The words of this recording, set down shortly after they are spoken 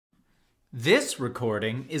This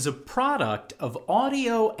recording is a product of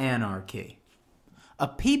Audio Anarchy, A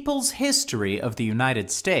People's History of the United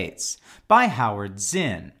States by Howard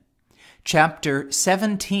Zinn. Chapter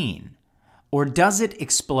 17, Or Does It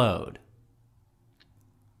Explode?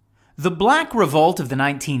 The Black Revolt of the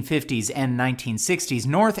 1950s and 1960s,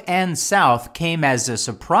 North and South, came as a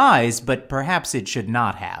surprise, but perhaps it should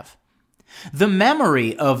not have. The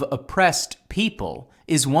memory of oppressed people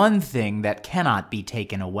is one thing that cannot be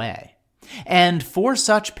taken away. And for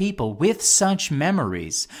such people with such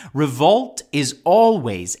memories, revolt is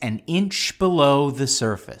always an inch below the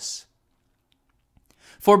surface.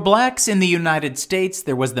 For blacks in the United States,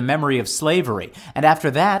 there was the memory of slavery, and after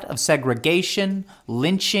that of segregation,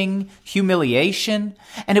 lynching, humiliation,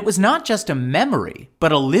 and it was not just a memory,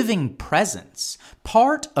 but a living presence,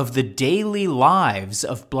 part of the daily lives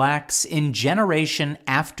of blacks in generation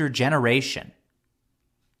after generation.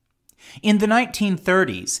 In the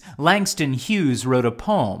 1930s, Langston Hughes wrote a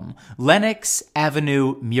poem, Lenox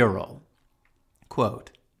Avenue Mural. Quote,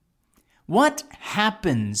 "What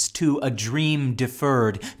happens to a dream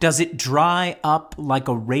deferred? Does it dry up like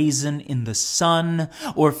a raisin in the sun,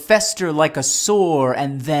 or fester like a sore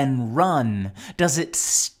and then run? Does it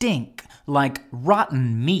stink like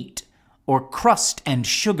rotten meat, or crust and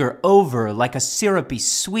sugar over like a syrupy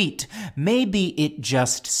sweet? Maybe it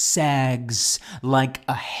just sags like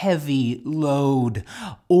a heavy load,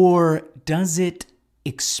 or does it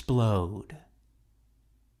explode?"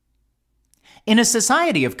 In a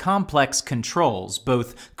society of complex controls,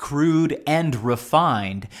 both crude and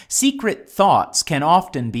refined, secret thoughts can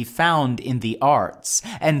often be found in the arts,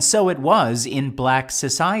 and so it was in black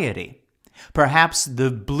society. Perhaps the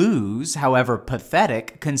blues, however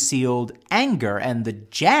pathetic, concealed anger, and the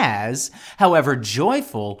jazz, however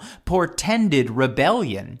joyful, portended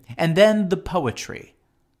rebellion, and then the poetry,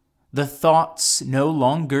 the thoughts no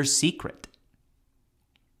longer secret.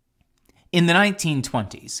 In the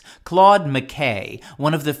 1920s, Claude McKay,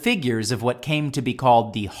 one of the figures of what came to be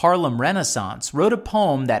called the Harlem Renaissance, wrote a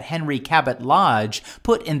poem that Henry Cabot Lodge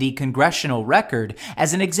put in the Congressional Record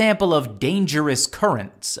as an example of dangerous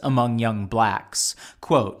currents among young blacks.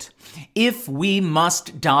 Quote, "If we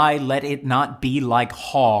must die, let it not be like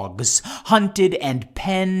hogs, hunted and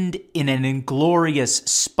penned in an inglorious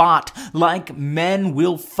spot. Like men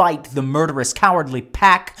we'll fight the murderous cowardly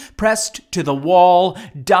pack, pressed to the wall,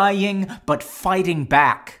 dying but fighting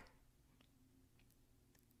back."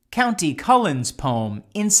 County Cullen's poem,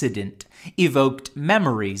 Incident, evoked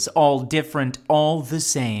memories all different, all the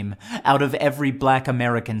same, out of every black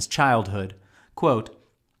American's childhood. Quote,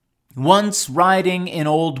 "Once riding in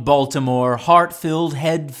old Baltimore, heart-filled,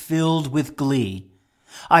 head-filled with glee,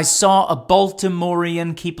 I saw a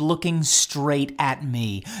Baltimorean keep looking straight at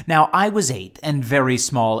me. Now I was 8 and very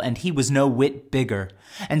small, and he was no whit bigger.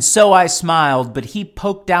 And so I smiled, but he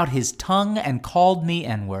poked out his tongue and called me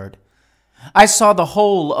N-word. I saw the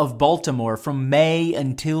whole of Baltimore from May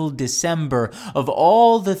until December. Of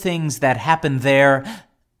all the things that happened there,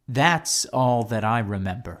 that's all that I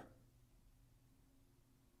remember."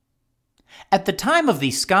 At the time of the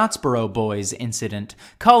Scottsboro Boys incident,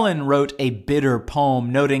 Cullen wrote a bitter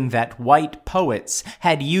poem noting that white poets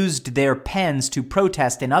had used their pens to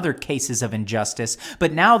protest in other cases of injustice,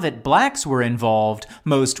 but now that blacks were involved,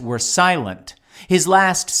 most were silent. His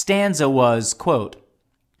last stanza was, quote,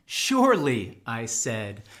 "Surely, I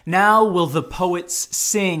said, now will the poets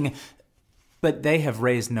sing, but they have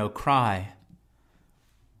raised no cry.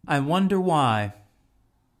 I wonder why."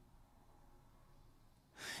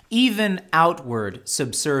 Even outward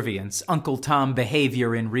subservience, Uncle Tom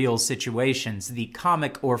behavior in real situations, the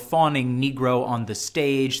comic or fawning Negro on the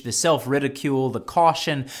stage, the self-ridicule, the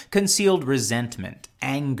caution, concealed resentment,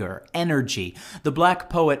 anger, energy. The black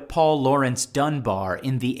poet Paul Laurence Dunbar,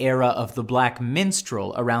 in the era of the black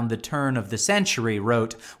minstrel around the turn of the century,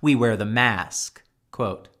 wrote, "We wear the mask."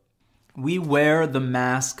 Quote, "We wear the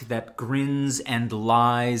mask that grins and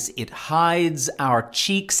lies. It hides our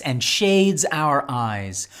cheeks and shades our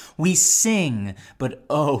eyes. We sing, but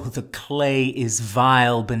oh, the clay is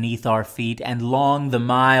vile beneath our feet, and long the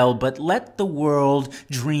mile, but let the world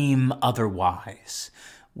dream otherwise.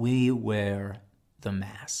 We wear the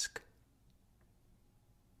mask."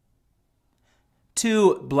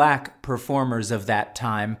 Two black performers of that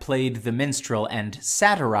time played the minstrel and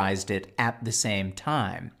satirized it at the same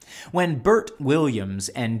time. When Bert Williams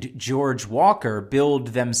and George Walker billed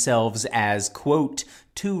themselves as, quote,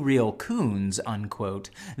 "two real coons,"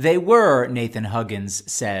 unquote, they were, Nathan Huggins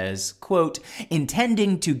says, quote,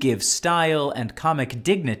 "intending to give style and comic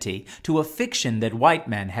dignity to a fiction that white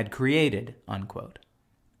men had created," unquote.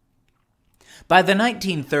 By the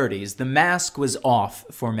 1930s, the mask was off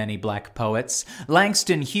for many black poets.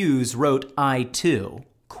 Langston Hughes wrote I Too,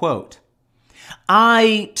 quote,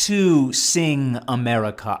 I too sing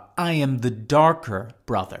America, I am the darker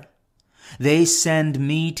brother. They send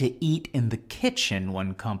me to eat in the kitchen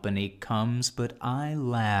when company comes, but I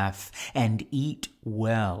laugh and eat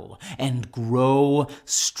well and grow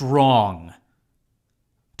strong.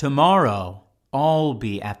 Tomorrow I'll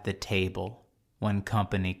be at the table when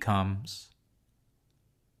company comes.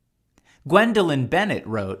 Gwendolyn Bennett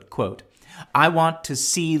wrote, quote, I want to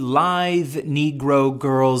see lithe Negro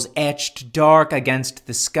girls etched dark against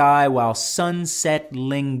the sky while sunset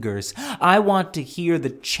lingers. I want to hear the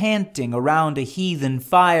chanting around a heathen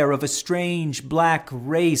fire of a strange black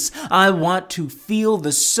race. I want to feel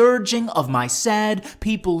the surging of my sad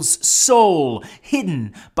people's soul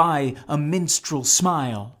hidden by a minstrel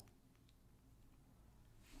smile.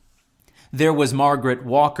 There was Margaret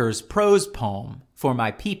Walker's prose poem, For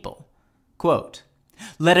My People. Quote,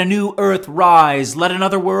 let a new earth rise, let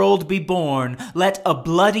another world be born, let a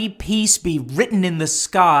bloody peace be written in the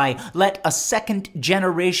sky, let a second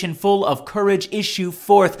generation full of courage issue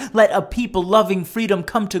forth, let a people loving freedom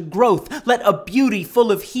come to growth, let a beauty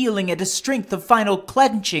full of healing and a strength of final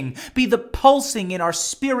clenching be the pulsing in our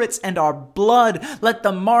spirits and our blood, let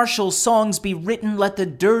the martial songs be written, let the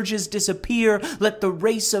dirges disappear, let the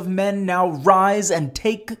race of men now rise and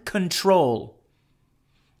take control.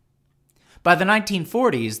 By the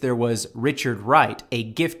 1940s, there was Richard Wright, a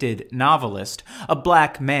gifted novelist, a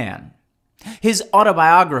black man. His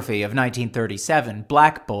autobiography of 1937,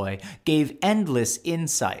 Black Boy, gave endless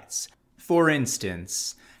insights. For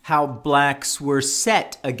instance, how blacks were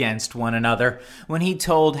set against one another when he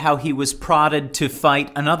told how he was prodded to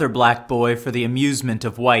fight another black boy for the amusement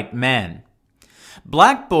of white men.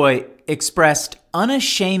 Black Boy expressed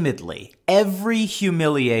unashamedly every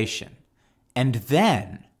humiliation, and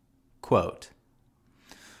then, quote,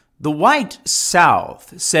 the white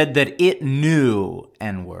South said that it knew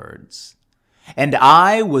N-words, and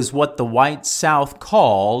I was what the white South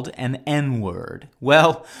called an N-word.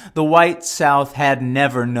 Well, the white South had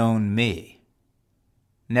never known me,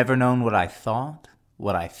 never known what I thought,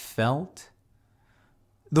 what I felt.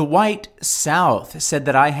 The white South said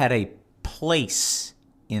that I had a place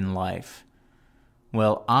in life.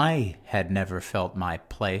 Well, I had never felt my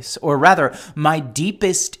place, or rather, my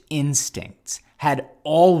deepest instincts had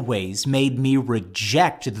always made me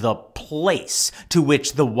reject the place to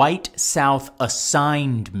which the white South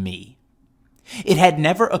assigned me. It had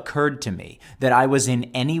never occurred to me that I was in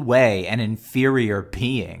any way an inferior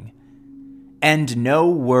being, and no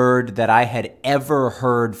word that I had ever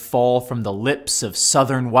heard fall from the lips of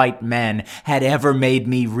Southern white men had ever made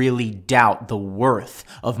me really doubt the worth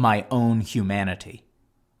of my own humanity.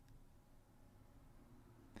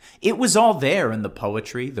 It was all there in the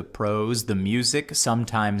poetry, the prose, the music,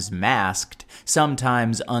 sometimes masked,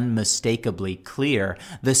 sometimes unmistakably clear,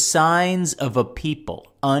 the signs of a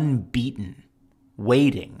people unbeaten,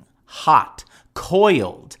 waiting, hot,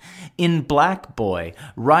 coiled. In Black Boy,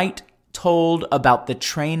 Wright told about the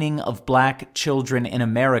training of black children in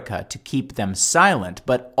America to keep them silent,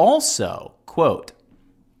 but also, quote,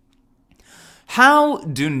 how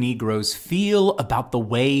do Negroes feel about the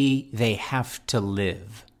way they have to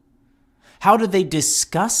live? How do they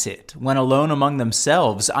discuss it when alone among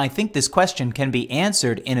themselves? I think this question can be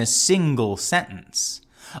answered in a single sentence.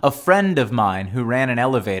 A friend of mine who ran an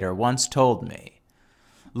elevator once told me,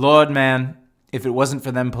 Lord, man, if it wasn't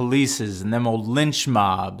for them polices and them old lynch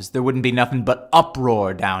mobs, there wouldn't be nothing but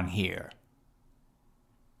uproar down here.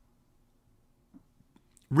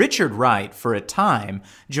 Richard Wright, for a time,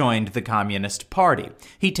 joined the Communist Party.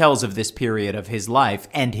 He tells of this period of his life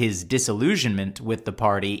and his disillusionment with the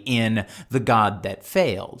party in The God That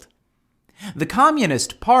Failed. The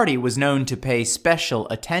Communist Party was known to pay special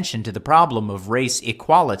attention to the problem of race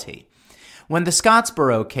equality. When the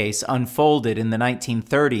Scottsboro case unfolded in the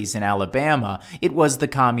 1930s in Alabama, it was the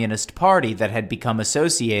Communist Party that had become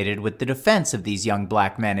associated with the defense of these young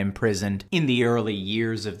black men imprisoned in the early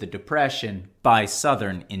years of the Depression by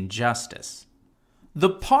Southern injustice. The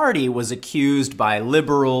party was accused by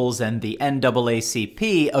liberals and the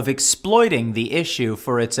NAACP of exploiting the issue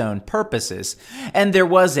for its own purposes, and there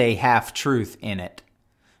was a half-truth in it.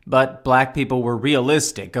 But black people were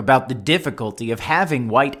realistic about the difficulty of having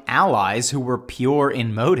white allies who were pure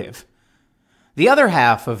in motive. The other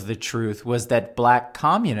half of the truth was that black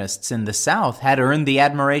communists in the South had earned the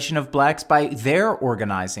admiration of blacks by their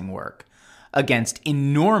organizing work against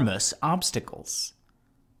enormous obstacles.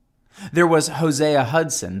 There was Hosea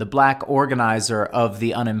Hudson, the black organizer of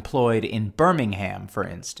the unemployed in Birmingham, for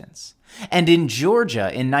instance. And in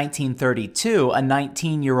Georgia in 1932, a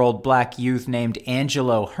 19-year-old black youth named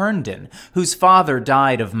Angelo Herndon, whose father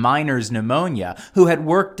died of miner's pneumonia, who had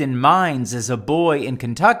worked in mines as a boy in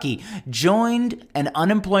Kentucky, joined an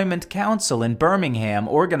unemployment council in Birmingham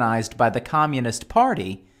organized by the Communist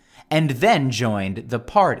Party, and then joined the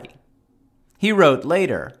party. He wrote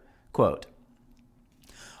later, quote,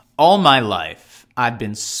 "All my life, I'd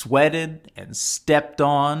been sweated and stepped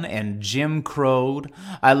on and Jim Crowed.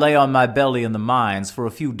 I lay on my belly in the mines for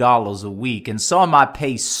a few dollars a week and saw my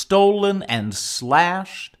pay stolen and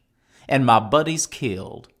slashed and my buddies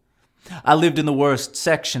killed. I lived in the worst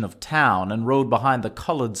section of town and rode behind the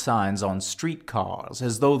colored signs on streetcars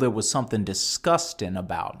as though there was something disgusting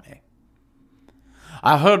about me.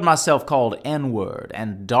 I heard myself called N-word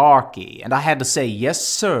and darky, and I had to say yes,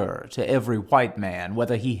 sir, to every white man,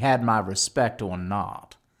 whether he had my respect or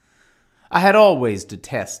not. I had always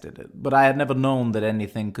detested it, but I had never known that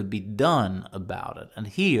anything could be done about it. And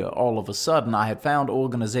here, all of a sudden, I had found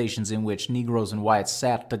organizations in which Negroes and whites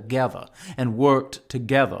sat together and worked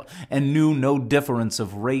together and knew no difference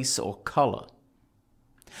of race or color."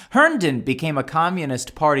 Herndon became a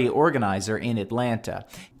Communist Party organizer in Atlanta.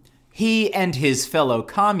 He and his fellow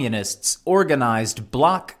communists organized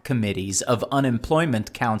block committees of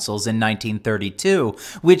unemployment councils in 1932,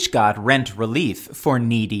 which got rent relief for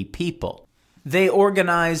needy people. They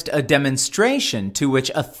organized a demonstration to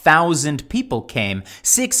which 1,000 people came,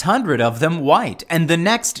 600 of them white, and the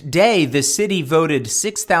next day the city voted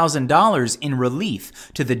 $6,000 in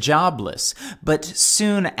relief to the jobless. But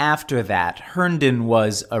soon after that, Herndon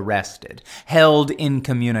was arrested, held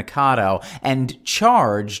incommunicado, and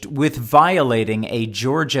charged with violating a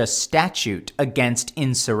Georgia statute against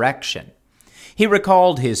insurrection. He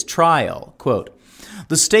recalled his trial, quote,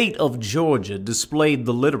 "The state of Georgia displayed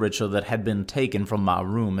the literature that had been taken from my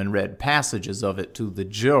room and read passages of it to the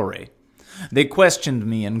jury. They questioned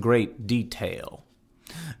me in great detail.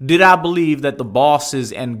 Did I believe that the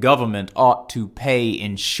bosses and government ought to pay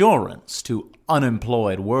insurance to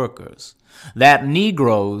unemployed workers? That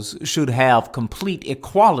Negroes should have complete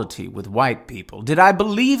equality with white people? Did I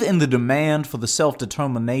believe in the demand for the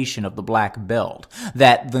self-determination of the Black Belt?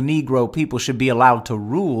 That the Negro people should be allowed to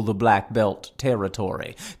rule the Black Belt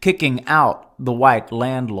territory, kicking out the white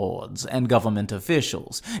landlords and government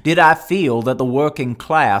officials? Did I feel that the working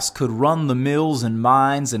class could run the mills and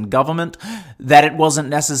mines and government? That it wasn't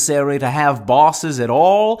necessary to have bosses at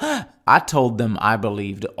all? I told them I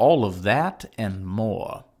believed all of that and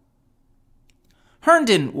more."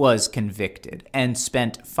 Herndon was convicted and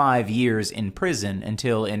spent 5 years in prison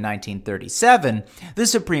until in 1937, the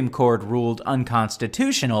Supreme Court ruled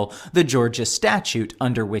unconstitutional the Georgia statute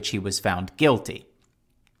under which he was found guilty.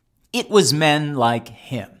 It was men like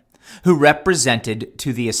him who represented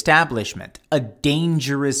to the establishment a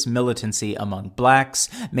dangerous militancy among blacks,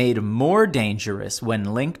 made more dangerous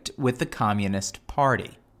when linked with the Communist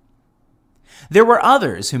Party. There were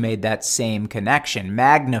others who made that same connection,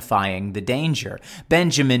 magnifying the danger.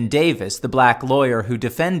 Benjamin Davis, the black lawyer who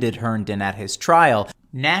defended Herndon at his trial,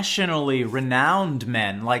 nationally renowned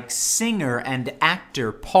men like singer and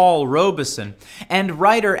actor Paul Robeson, and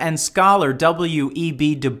writer and scholar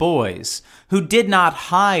W.E.B. Du Bois, who did not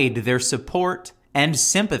hide their support and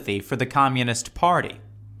sympathy for the Communist Party.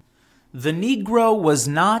 The Negro was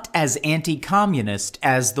not as anti-communist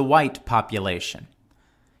as the white population.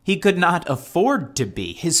 He could not afford to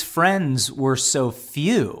be. His friends were so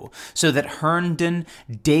few, so that Herndon,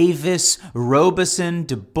 Davis, Robeson,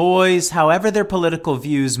 Du Bois, however their political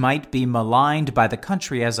views might be maligned by the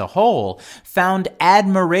country as a whole, found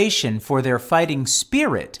admiration for their fighting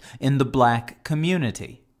spirit in the black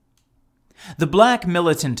community. The black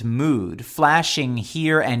militant mood, flashing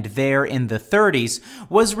here and there in the 30s,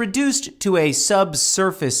 was reduced to a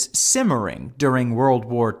subsurface simmering during World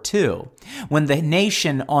War II, when the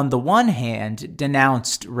nation on the one hand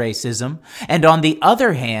denounced racism, and on the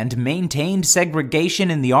other hand maintained segregation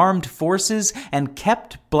in the armed forces and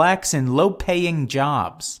kept blacks in low-paying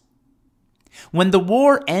jobs. When the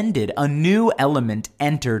war ended, a new element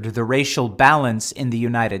entered the racial balance in the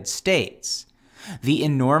United States: the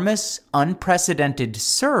enormous, unprecedented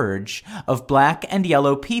surge of black and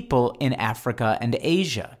yellow people in Africa and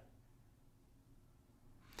Asia.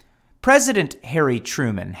 President Harry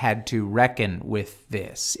Truman had to reckon with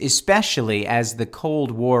this, especially as the Cold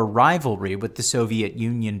War rivalry with the Soviet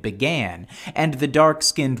Union began, and the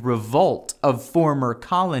dark-skinned revolt of former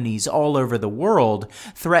colonies all over the world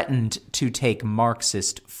threatened to take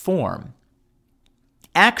Marxist form.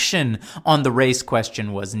 Action on the race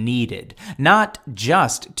question was needed, not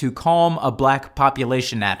just to calm a black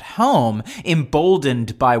population at home,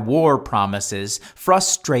 emboldened by war promises,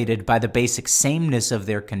 frustrated by the basic sameness of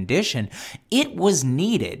their condition. It was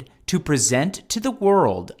needed to present to the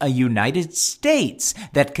world a United States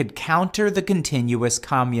that could counter the continuous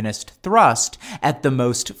communist thrust at the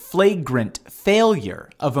most flagrant failure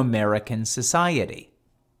of American society: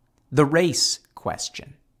 the race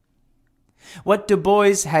question. What Du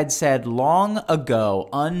Bois had said long ago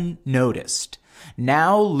unnoticed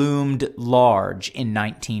now loomed large in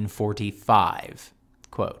 1945.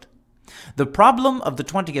 Quote, "The problem of the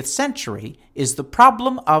 20th century is the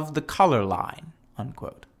problem of the color line,"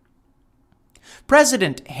 unquote.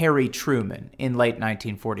 President Harry Truman, in late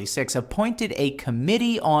 1946, appointed a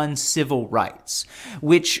Committee on Civil Rights,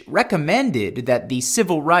 which recommended that the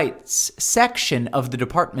Civil Rights section of the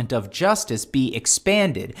Department of Justice be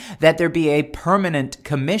expanded, that there be a permanent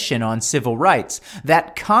commission on civil rights,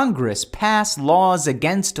 that Congress pass laws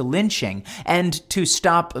against lynching and to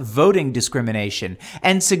stop voting discrimination,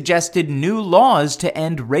 and suggested new laws to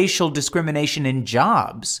end racial discrimination in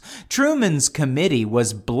jobs. Truman's committee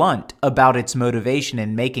was blunt about its motivation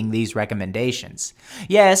in making these recommendations.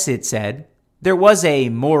 Yes, it said, there was a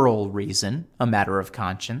moral reason, a matter of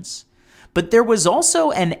conscience, but there was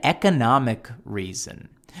also an economic reason.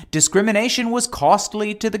 Discrimination was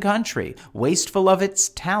costly to the country, wasteful of its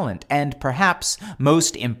talent, and perhaps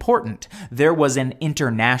most important, there was an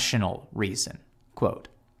international reason. Quote,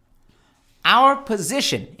 "Our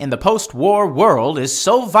position in the post-war world is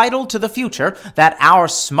so vital to the future that our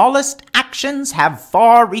smallest actions have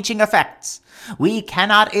far-reaching effects. We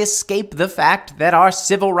cannot escape the fact that our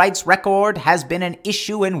civil rights record has been an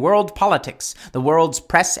issue in world politics. The world's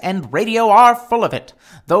press and radio are full of it.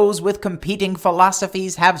 Those with competing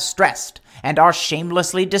philosophies have stressed and are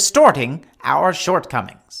shamelessly distorting our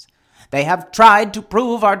shortcomings. They have tried to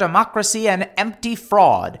prove our democracy an empty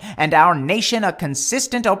fraud and our nation a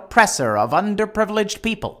consistent oppressor of underprivileged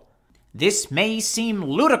people. This may seem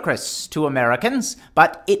ludicrous to Americans,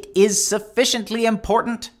 but it is sufficiently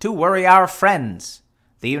important to worry our friends.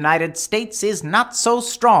 The United States is not so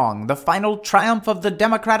strong, the final triumph of the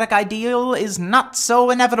democratic ideal is not so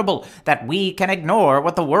inevitable that we can ignore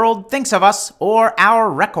what the world thinks of us or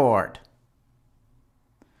our record."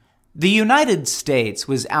 The United States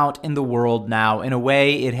was out in the world now in a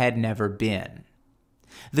way it had never been.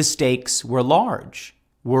 The stakes were large: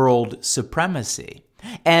 world supremacy.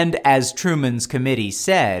 And as Truman's committee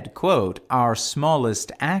said, quote, "Our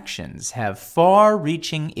smallest actions have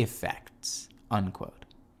far-reaching effects," unquote.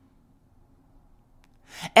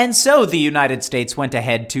 And so the United States went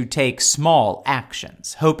ahead to take small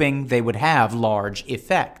actions, hoping they would have large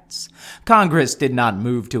effects. Congress did not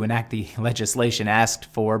move to enact the legislation asked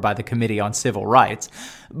for by the Committee on Civil Rights,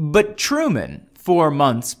 but Truman, 4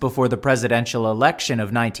 months before the presidential election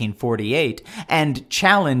of 1948, and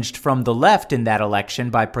challenged from the left in that election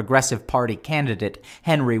by Progressive Party candidate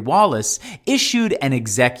Henry Wallace, issued an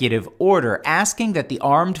executive order asking that the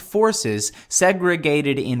armed forces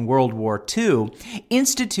segregated in World War II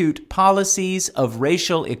institute policies of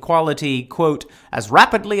racial equality, quote, "as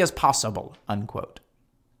rapidly as possible," unquote.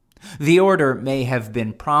 The order may have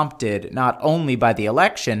been prompted not only by the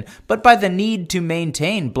election, but by the need to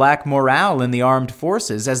maintain black morale in the armed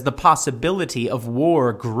forces as the possibility of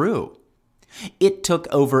war grew. It took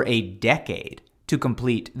over a decade to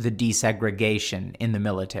complete the desegregation in the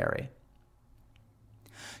military.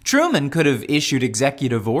 Truman could have issued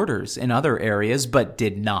executive orders in other areas, but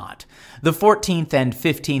did not. The 14th and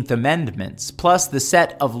 15th Amendments, plus the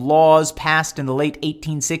set of laws passed in the late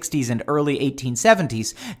 1860s and early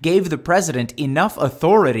 1870s, gave the president enough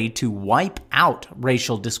authority to wipe out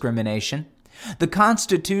racial discrimination. The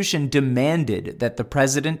Constitution demanded that the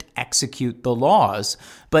president execute the laws,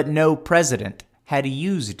 but no president had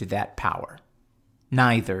used that power.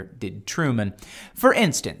 Neither did Truman. For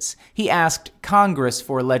instance, he asked Congress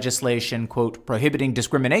for legislation, quote, "prohibiting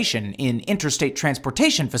discrimination in interstate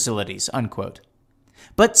transportation facilities," unquote.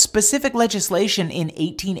 But specific legislation in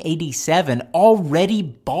 1887 already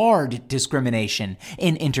barred discrimination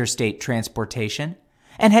in interstate transportation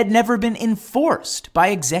and had never been enforced by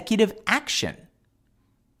executive action.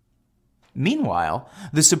 Meanwhile,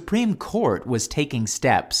 the Supreme Court was taking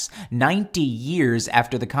steps 90 years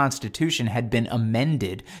after the Constitution had been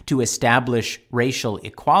amended to establish racial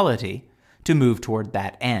equality to move toward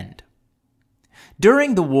that end.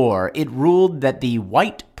 During the war, it ruled that the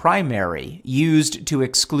white primary used to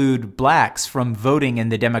exclude blacks from voting in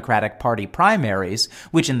the Democratic Party primaries,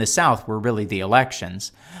 which in the South were really the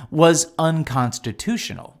elections, was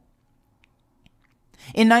unconstitutional.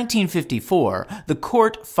 In 1954, the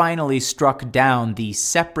court finally struck down the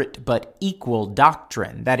separate but equal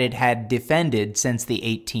doctrine that it had defended since the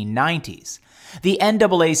 1890s. The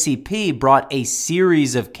NAACP brought a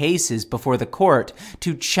series of cases before the court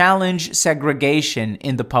to challenge segregation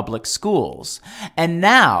in the public schools. And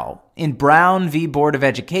now, in Brown v. Board of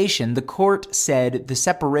Education, the court said the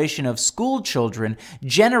separation of school children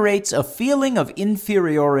generates a feeling of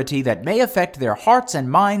inferiority that may affect their hearts and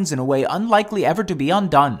minds in a way unlikely ever to be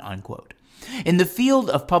undone, unquote. In the field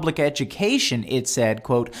of public education, it said,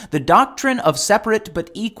 quote, the doctrine of separate but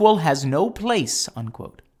equal has no place,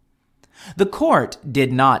 unquote. The court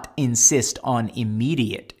did not insist on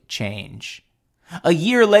immediate change. A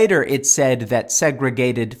year later, it said that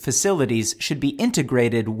segregated facilities should be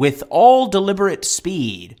integrated with all deliberate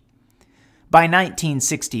speed. By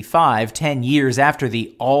 1965, 10 years after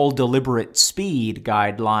the all deliberate speed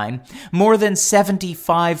guideline, more than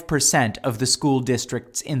 75% of the school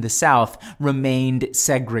districts in the South remained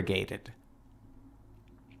segregated.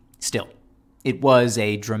 Still, it was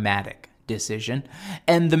a dramatic decision,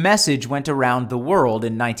 and the message went around the world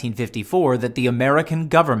in 1954 that the American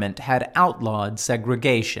government had outlawed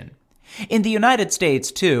segregation. In the United States,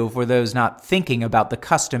 too, for those not thinking about the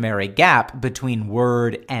customary gap between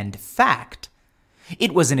word and fact,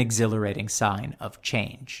 it was an exhilarating sign of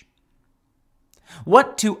change.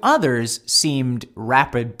 What to others seemed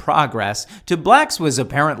rapid progress, to blacks was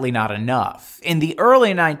apparently not enough. In the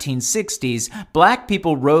early 1960s, black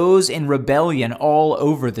people rose in rebellion all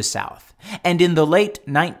over the South. And in the late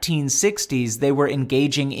 1960s, they were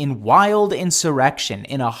engaging in wild insurrection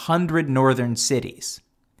in 100 northern cities.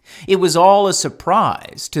 It was all a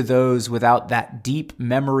surprise to those without that deep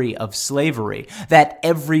memory of slavery, that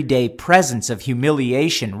everyday presence of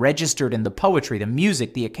humiliation registered in the poetry, the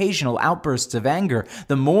music, the occasional outbursts of anger,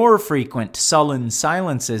 the more frequent sullen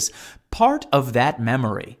silences. Part of that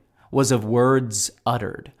memory was of words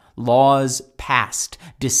uttered, laws passed,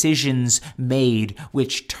 decisions made,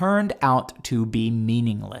 which turned out to be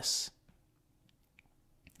meaningless.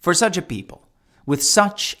 For such a people, with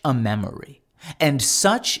such a memory, and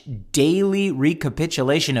such daily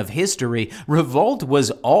recapitulation of history, revolt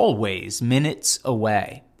was always minutes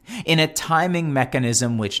away, in a timing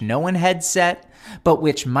mechanism which no one had set, but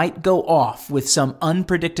which might go off with some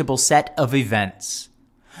unpredictable set of events.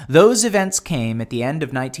 Those events came at the end of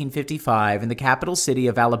 1955 in the capital city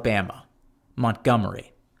of Alabama,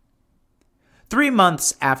 Montgomery. 3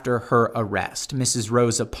 months after her arrest, Mrs.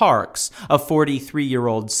 Rosa Parks, a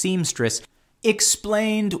 43-year-old seamstress,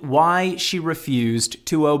 explained why she refused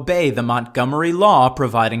to obey the Montgomery law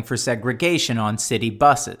providing for segregation on city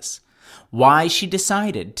buses, why she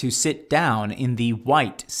decided to sit down in the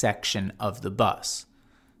white section of the bus.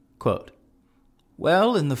 Quote,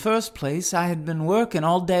 "Well, in the first place, I had been working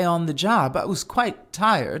all day on the job. I was quite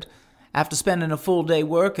tired. After spending a full day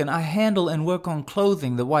working, I handle and work on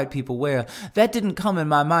clothing that white people wear. That didn't come in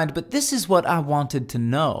my mind, but this is what I wanted to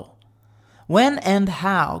know. When and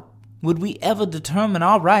how would we ever determine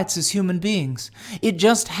our rights as human beings? It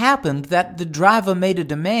just happened that the driver made a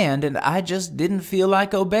demand, and I just didn't feel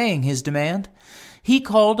like obeying his demand. He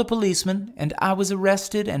called a policeman, and I was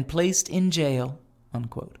arrested and placed in jail."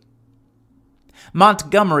 Unquote.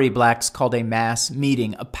 Montgomery blacks called a mass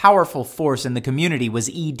meeting. A powerful force in the community was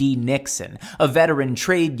E.D. Nixon, a veteran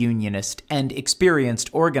trade unionist and experienced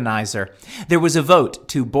organizer. There was a vote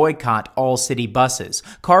to boycott all city buses.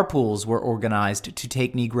 Carpools were organized to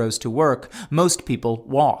take Negroes to work. Most people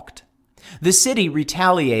walked. The city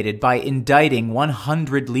retaliated by indicting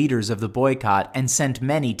 100 leaders of the boycott and sent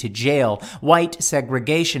many to jail. White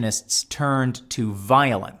segregationists turned to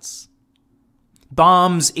violence.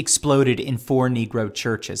 Bombs exploded in 4 Negro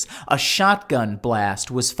churches. A shotgun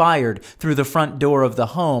blast was fired through the front door of the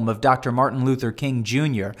home of Dr. Martin Luther King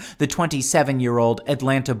Jr., the 27-year-old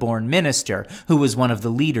Atlanta-born minister who was one of the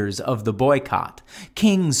leaders of the boycott.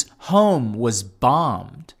 King's home was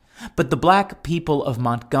bombed. But the black people of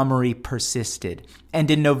Montgomery persisted,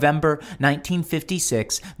 and in November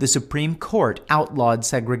 1956, the Supreme Court outlawed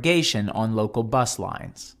segregation on local bus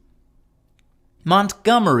lines.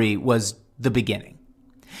 Montgomery was the beginning.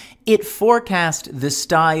 It forecast the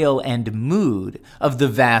style and mood of the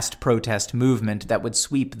vast protest movement that would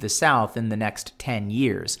sweep the South in the next 10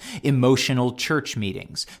 years. Emotional church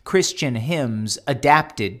meetings, Christian hymns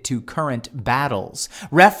adapted to current battles,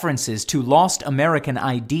 references to lost American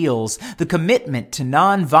ideals, the commitment to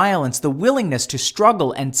nonviolence, the willingness to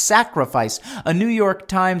struggle and sacrifice. A New York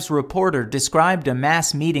Times reporter described a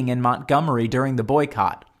mass meeting in Montgomery during the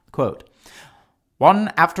boycott. Quote,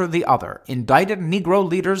 One after the other, indicted Negro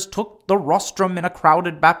leaders took the rostrum in a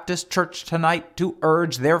crowded Baptist church tonight to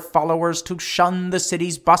urge their followers to shun the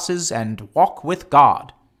city's buses and walk with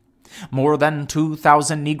God. More than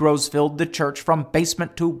 2,000 Negroes filled the church from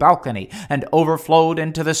basement to balcony and overflowed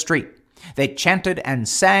into the street. They chanted and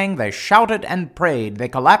sang, they shouted and prayed, they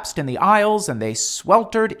collapsed in the aisles, and they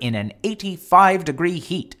sweltered in an 85-degree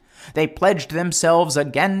heat. They pledged themselves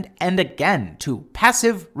again and again to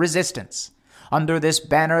passive resistance. Under this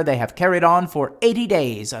banner, they have carried on for 80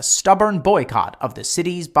 days a stubborn boycott of the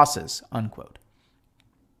city's buses." Unquote.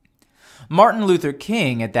 Martin Luther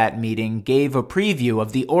King at that meeting gave a preview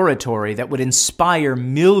of the oratory that would inspire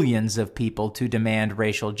millions of people to demand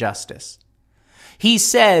racial justice. He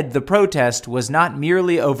said the protest was not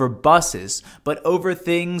merely over buses, but over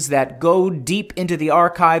things that go deep into the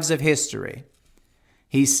archives of history.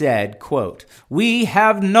 He said, quote, "We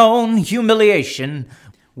have known humiliation.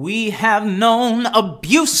 We have known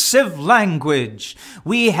abusive language.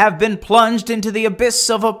 We have been plunged into the abyss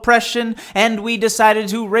of oppression, and we decided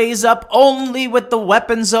to raise up only with the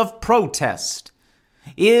weapons of protest.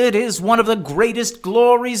 It is one of the greatest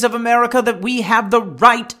glories of America that we have the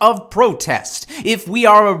right of protest. If we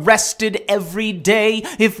are arrested every day,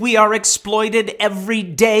 if we are exploited every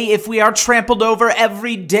day, if we are trampled over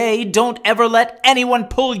every day, don't ever let anyone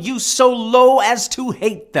pull you so low as to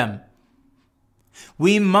hate them.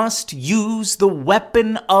 We must use the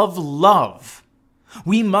weapon of love.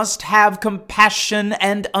 We must have compassion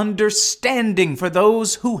and understanding for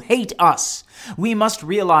those who hate us. We must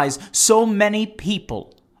realize so many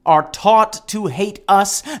people are taught to hate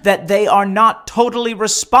us that they are not totally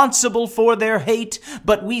responsible for their hate,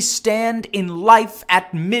 but we stand in life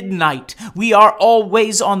at midnight. We are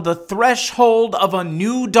always on the threshold of a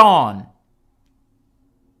new dawn."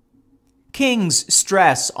 King's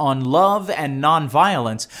stress on love and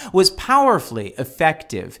nonviolence was powerfully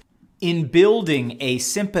effective in building a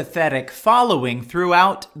sympathetic following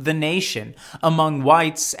throughout the nation among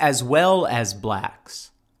whites as well as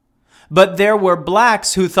blacks. But there were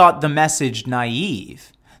blacks who thought the message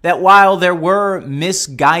naive, that while there were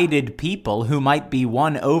misguided people who might be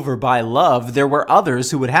won over by love, there were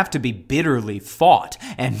others who would have to be bitterly fought,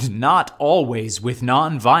 and not always with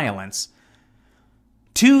nonviolence.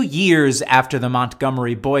 2 years after the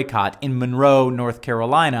Montgomery boycott in Monroe, North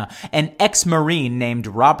Carolina, an ex-Marine named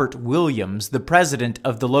Robert Williams, the president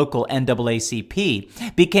of the local NAACP,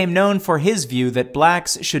 became known for his view that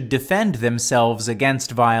blacks should defend themselves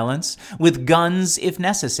against violence with guns if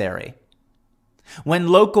necessary. When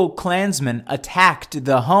local Klansmen attacked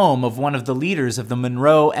the home of one of the leaders of the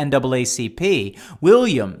Monroe NAACP,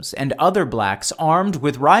 Williams and other blacks armed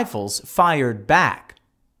with rifles fired back.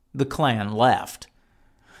 The Klan left.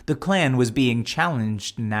 The Klan was being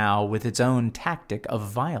challenged now with its own tactic of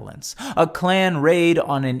violence. A Klan raid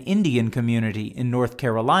on an Indian community in North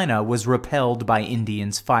Carolina was repelled by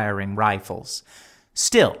Indians firing rifles.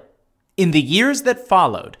 Still, in the years that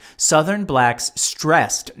followed, Southern blacks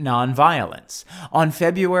stressed nonviolence. On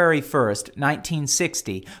February 1st,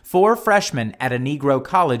 1960, 4 freshmen at a Negro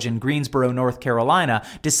college in Greensboro, North Carolina,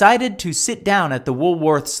 decided to sit down at the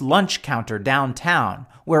Woolworth's lunch counter downtown,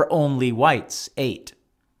 where only whites ate.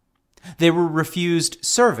 They were refused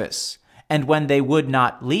service, and when they would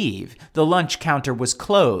not leave, the lunch counter was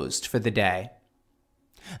closed for the day.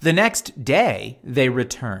 The next day, they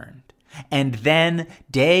returned, and then,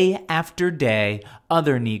 day after day,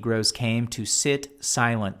 other Negroes came to sit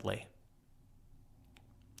silently.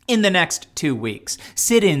 In the next 2 weeks,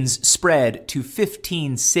 sit-ins spread to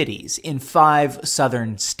 15 cities in 5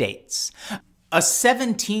 southern states. A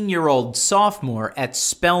 17-year-old sophomore at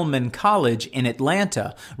Spelman College in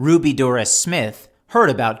Atlanta, Ruby Doris Smith, heard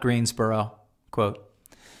about Greensboro. Quote,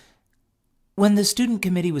 "When the student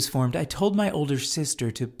committee was formed, I told my older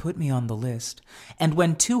sister to put me on the list. And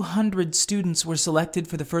when 200 students were selected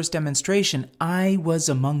for the first demonstration, I was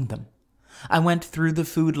among them. I went through the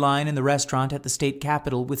food line in the restaurant at the state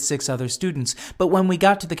capitol with 6 other students, but when we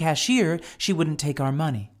got to the cashier, she wouldn't take our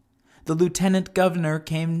money. The lieutenant governor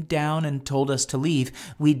came down and told us to leave.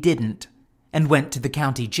 We didn't, and went to the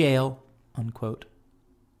county jail." Unquote.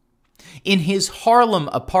 In his Harlem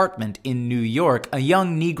apartment in New York, a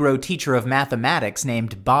young Negro teacher of mathematics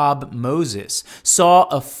named Bob Moses saw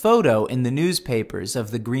a photo in the newspapers of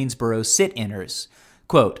the Greensboro sit-inners.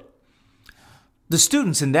 Quote, "The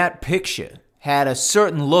students in that picture had a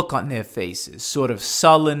certain look on their faces, sort of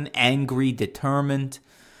sullen, angry, determined.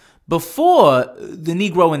 Before, the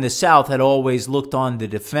Negro in the South had always looked on the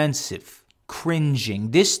defensive,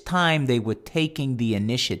 cringing. This time they were taking the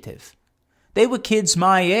initiative. They were kids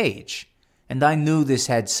my age, and I knew this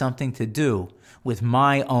had something to do with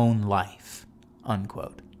my own life."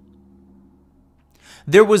 unquote.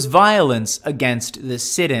 There was violence against the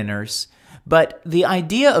sit-inners, but the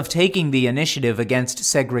idea of taking the initiative against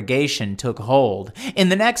segregation took hold. In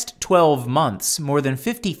the next 12 months, more than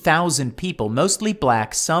 50,000 people, mostly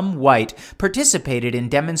black, some white, participated in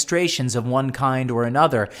demonstrations of one kind or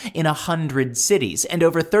another in 100 cities, and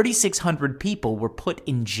over 3,600 people were put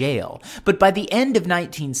in jail. But by the end of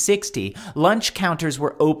 1960, lunch counters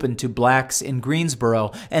were open to blacks in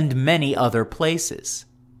Greensboro and many other places.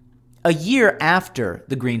 A year after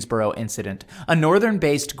the Greensboro incident, a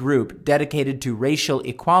northern-based group dedicated to racial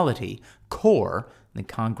equality, CORE, the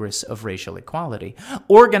Congress of Racial Equality,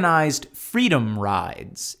 organized freedom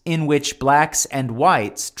rides in which blacks and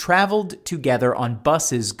whites traveled together on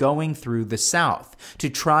buses going through the South to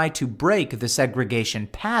try to break the segregation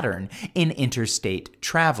pattern in interstate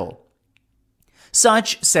travel.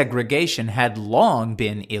 Such segregation had long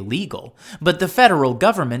been illegal, but the federal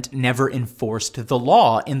government never enforced the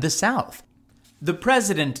law in the South. The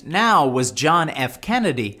president now was John F.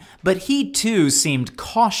 Kennedy, but he too seemed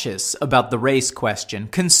cautious about the race question,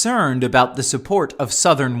 concerned about the support of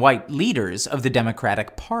Southern white leaders of the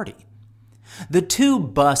Democratic Party. The two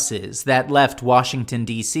buses that left Washington,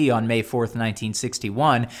 D.C. on May 4,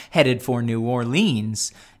 1961, headed for New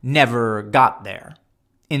Orleans, never got there.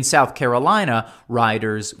 In South Carolina,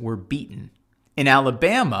 riders were beaten. In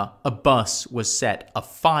Alabama, a bus was set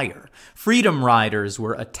afire. Freedom riders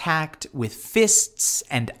were attacked with fists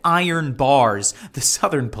and iron bars. The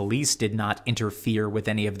Southern police did not interfere with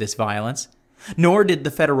any of this violence, nor did the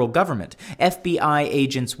federal government. FBI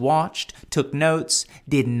agents watched, took notes,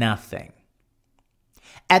 did nothing.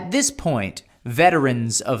 At this point,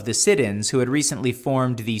 veterans of the sit-ins who had recently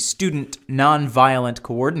formed the Student Nonviolent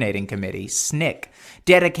Coordinating Committee, SNCC,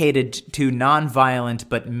 dedicated to nonviolent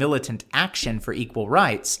but militant action for equal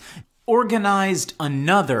rights, organized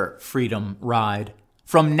another freedom ride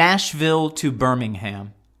from Nashville to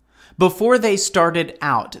Birmingham. Before they started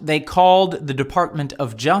out, they called the Department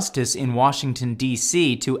of Justice in Washington,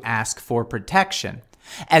 D.C. to ask for protection.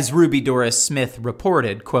 As Ruby Doris Smith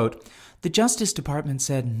reported, quote, "The Justice Department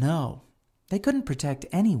said no. They couldn't protect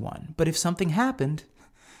anyone, but if something happened,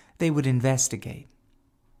 they would investigate.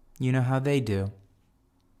 You know how they do."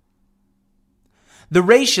 The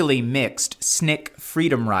racially mixed SNCC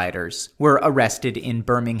Freedom Riders were arrested in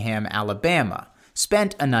Birmingham, Alabama,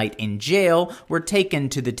 spent a night in jail, were taken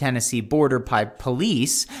to the Tennessee border by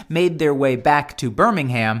police, made their way back to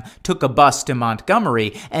Birmingham, took a bus to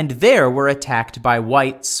Montgomery, and there were attacked by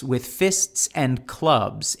whites with fists and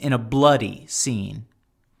clubs in a bloody scene.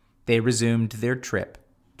 They resumed their trip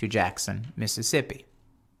to Jackson, Mississippi.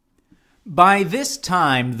 By this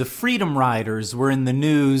time, the Freedom Riders were in the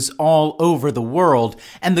news all over the world,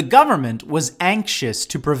 and the government was anxious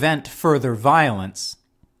to prevent further violence.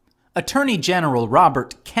 Attorney General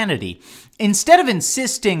Robert Kennedy, instead of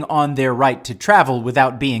insisting on their right to travel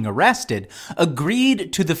without being arrested,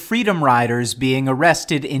 agreed to the Freedom Riders being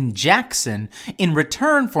arrested in Jackson in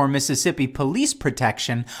return for Mississippi police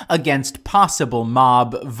protection against possible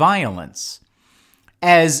mob violence.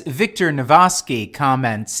 As Victor Navasky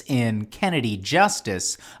comments in Kennedy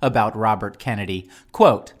Justice about Robert Kennedy,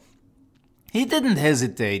 quote, "He didn't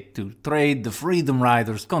hesitate to trade the Freedom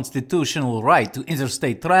Riders' constitutional right to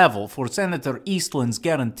interstate travel for Senator Eastland's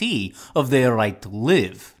guarantee of their right to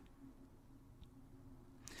live."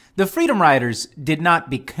 The Freedom Riders did not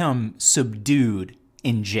become subdued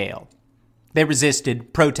in jail. They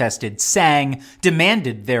resisted, protested, sang,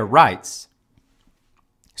 demanded their rights.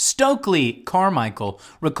 Stokely Carmichael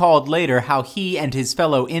recalled later how he and his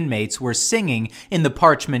fellow inmates were singing in the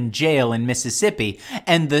Parchman jail in Mississippi,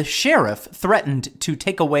 and the sheriff threatened to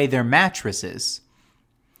take away their mattresses.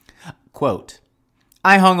 Quote,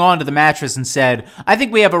 "I hung on to the mattress and said, 'I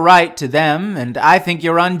think we have a right to them, and I think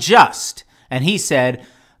you're unjust.' And he said,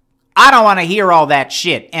 'I don't want to hear all that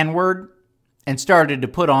shit, N-word,' and started to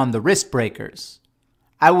put on the wrist breakers.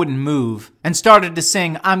 I wouldn't move, and started to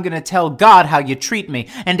sing, 'I'm gonna tell God how you treat me,'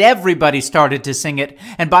 and everybody started to sing it,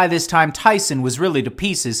 and by this time Tyson was really to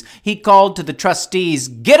pieces. He called to the trustees,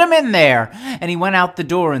 'Get him in there!' and he went out the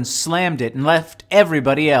door and slammed it and left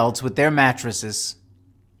everybody else with their mattresses."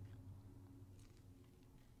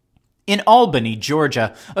 In Albany,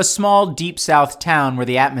 Georgia, a small Deep South town where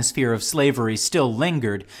the atmosphere of slavery still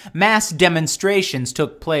lingered, mass demonstrations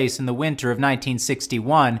took place in the winter of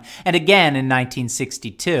 1961 and again in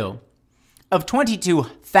 1962. Of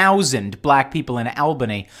 22,000 black people in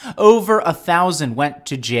Albany, over 1,000 went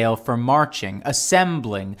to jail for marching,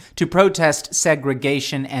 assembling to protest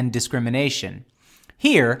segregation and discrimination.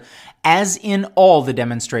 Here, As in all the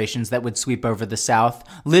demonstrations that would sweep over the South,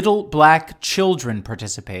 little black children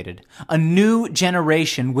participated. A new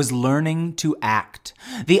generation was learning to act.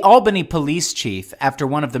 The Albany police chief, after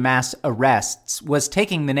one of the mass arrests, was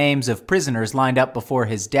taking the names of prisoners lined up before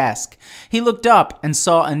his desk. He looked up and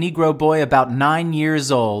saw a Negro boy about 9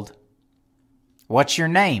 years old. "What's your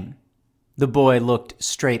name?" The boy looked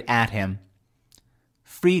straight at him.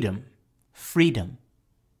 "Freedom, freedom."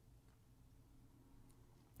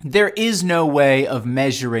 There is no way of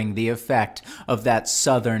measuring the effect of that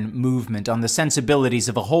Southern movement on the sensibilities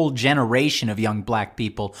of a whole generation of young black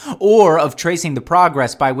people, or of tracing the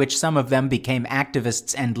progress by which some of them became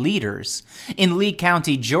activists and leaders. In Lee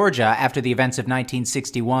County, Georgia, after the events of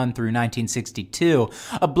 1961 through 1962,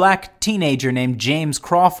 a black teenager named James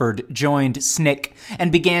Crawford joined SNCC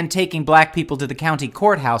and began taking black people to the county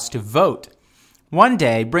courthouse to vote. One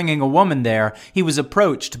day, bringing a woman there, he was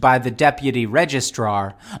approached by the deputy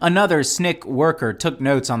registrar. Another SNCC worker took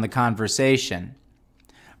notes on the conversation.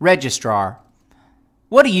 "Registrar,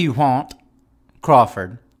 what do you want?"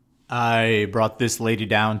 Crawford: "I brought this lady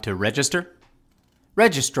down to register."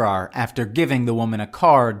 Registrar, after giving the woman a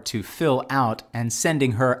card to fill out and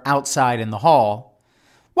sending her outside in the hall: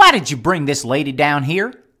 "Why did you bring this lady down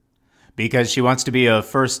here?" "Because she wants to be a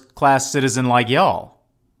first-class citizen like y'all."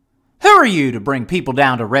 "Who are you to bring people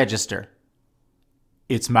down to register?"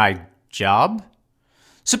 "It's my job."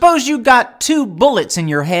 "Suppose you got 2 bullets in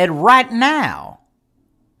your head right now."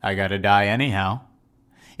 "I gotta die anyhow."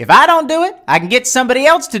 "If I don't do it, I can get somebody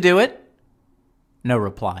else to do it." No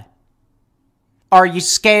reply. "Are you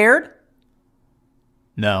scared?"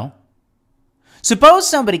 "No." "Suppose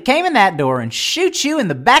somebody came in that door and shoots you in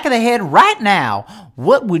the back of the head right now.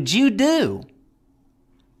 What would you do?"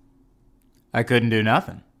 "I couldn't do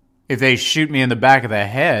nothing. If they shoot me in the back of the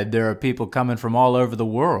head, there are people coming from all over the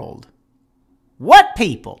world." "What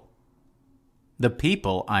people?" "The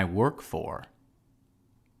people I work for."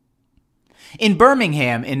 In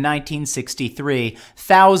Birmingham in 1963,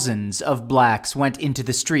 thousands of blacks went into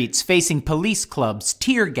the streets facing police clubs,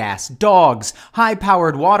 tear gas, dogs,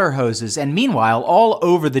 high-powered water hoses, and meanwhile, all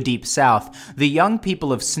over the Deep South, the young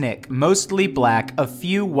people of SNCC, mostly black, a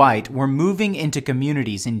few white, were moving into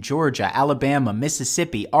communities in Georgia, Alabama,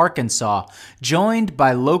 Mississippi, Arkansas. Joined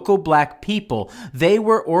by local black people, they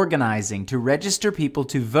were organizing to register people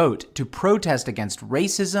to vote, to protest against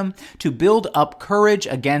racism, to build up courage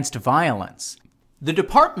against violence. The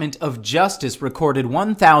Department of Justice recorded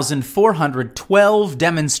 1,412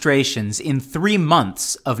 demonstrations in 3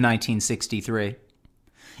 months of 1963.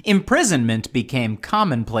 Imprisonment became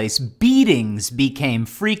commonplace. Beatings became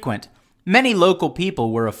frequent. Many local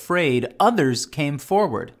people were afraid. Others came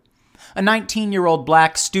forward. A 19-year-old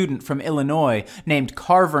black student from Illinois named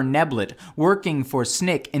Carver Neblett, working for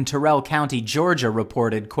SNCC in Terrell County, Georgia,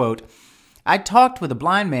 reported, quote, "I talked with a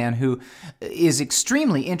blind man who is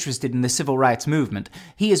extremely interested in the civil rights movement.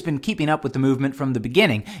 He has been keeping up with the movement from the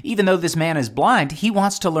beginning. Even though this man is blind, he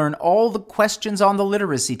wants to learn all the questions on the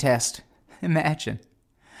literacy test." Imagine.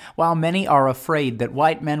 While many are afraid that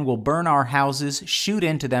white men will burn our houses, shoot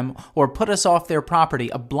into them, or put us off their property,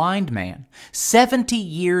 a blind man, 70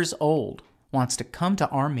 years old, wants to come to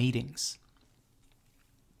our meetings.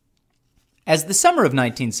 As the summer of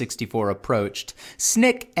 1964 approached,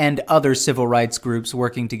 SNCC and other civil rights groups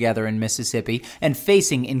working together in Mississippi and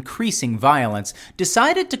facing increasing violence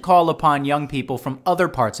decided to call upon young people from other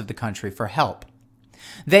parts of the country for help.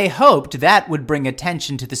 They hoped that would bring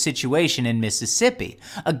attention to the situation in Mississippi.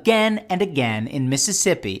 Again and again in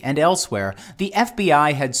Mississippi and elsewhere, the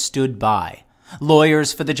FBI had stood by.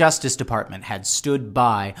 Lawyers for the Justice Department had stood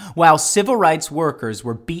by, while civil rights workers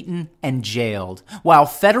were beaten and jailed, while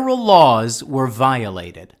federal laws were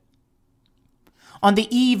violated. On the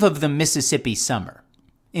eve of the Mississippi summer,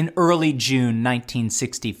 in early June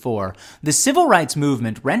 1964, the civil rights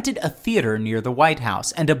movement rented a theater near the White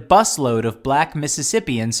House, and a busload of black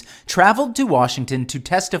Mississippians traveled to Washington to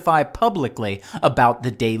testify publicly about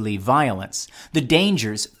the daily violence, the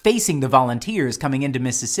dangers facing the volunteers coming into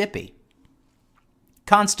Mississippi.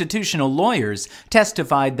 Constitutional lawyers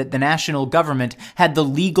testified that the national government had the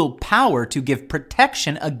legal power to give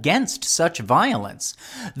protection against such violence.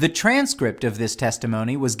 The transcript of this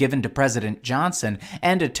testimony was given to President Johnson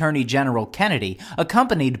and Attorney General Kennedy,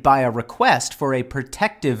 accompanied by a request for a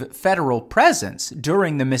protective federal presence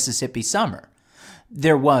during the Mississippi summer.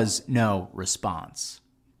 There was no response.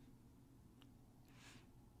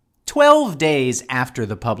 12 days after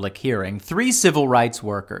the public hearing, 3 civil rights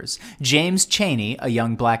workers, James Chaney, a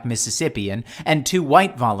young black Mississippian, and 2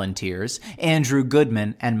 white volunteers, Andrew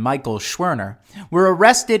Goodman and Michael Schwerner, were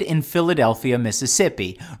arrested in Philadelphia,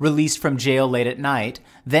 Mississippi, released from jail late at night,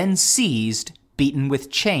 then seized, beaten with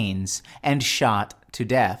chains, and shot to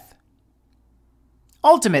death.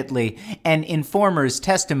 Ultimately, an informer's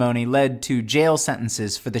testimony led to jail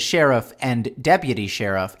sentences for the sheriff and deputy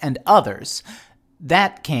sheriff and others.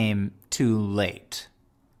 That came too late.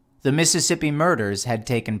 The Mississippi murders had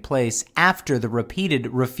taken place after the repeated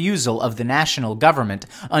refusal of the national government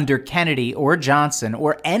under Kennedy or Johnson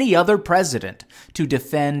or any other president to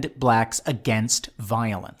defend blacks against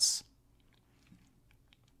violence.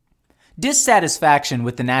 Dissatisfaction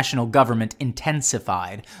with the national government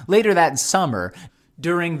intensified. Later that summer,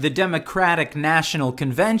 during the Democratic National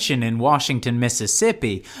Convention in Washington,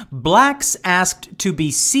 Mississippi, blacks asked to be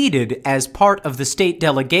seated as part of the state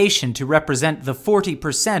delegation to represent the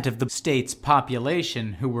 40% of the state's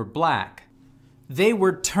population who were black. They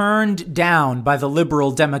were turned down by the liberal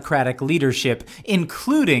Democratic leadership,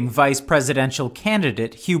 including vice presidential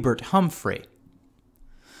candidate Hubert Humphrey.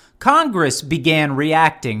 Congress began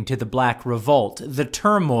reacting to the black revolt, the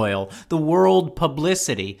turmoil, the world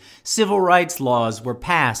publicity. Civil rights laws were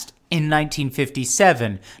passed in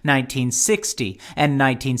 1957, 1960, and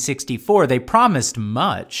 1964. They promised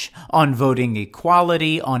much on voting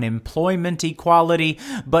equality, on employment equality,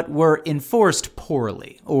 but were enforced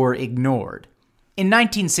poorly or ignored. In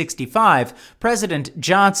 1965, President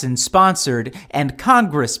Johnson sponsored and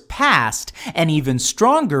Congress passed an even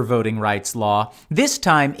stronger voting rights law, this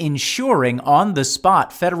time ensuring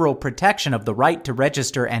on-the-spot federal protection of the right to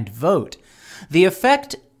register and vote. The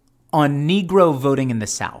effect on Negro voting in the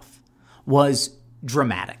South was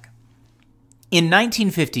dramatic. In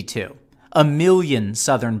 1952, 1 million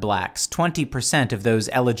Southern blacks, 20% of those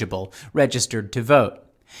eligible, registered to vote.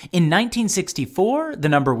 In 1964, the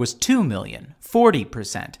number was 2 million,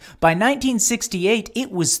 40%. By 1968, it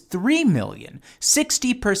was 3 million,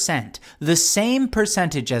 60%, the same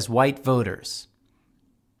percentage as white voters.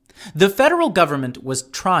 The federal government was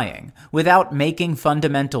trying, without making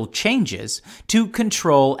fundamental changes, to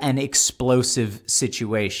control an explosive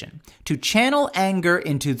situation, to channel anger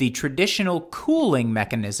into the traditional cooling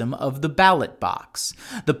mechanism of the ballot box,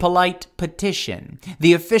 the polite petition,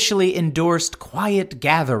 the officially endorsed quiet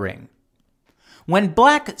gathering. When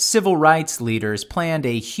black civil rights leaders planned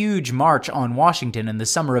a huge march on Washington in the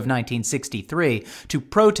summer of 1963 to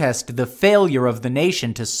protest the failure of the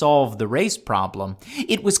nation to solve the race problem,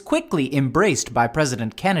 it was quickly embraced by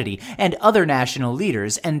President Kennedy and other national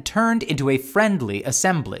leaders and turned into a friendly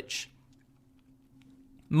assemblage.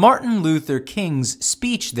 Martin Luther King's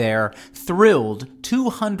speech there thrilled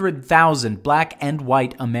 200,000 black and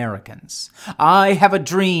white Americans. I have a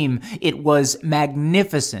dream. It was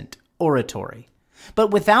magnificent oratory,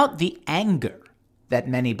 but without the anger that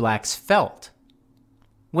many blacks felt.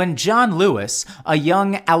 When John Lewis, a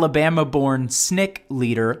young Alabama-born SNCC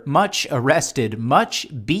leader, much arrested, much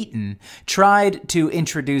beaten, tried to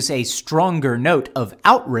introduce a stronger note of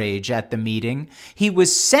outrage at the meeting, he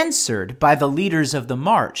was censored by the leaders of the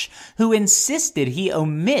march, who insisted he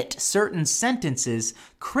omit certain sentences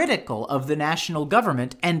critical of the national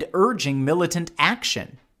government and urging militant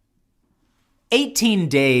action. 18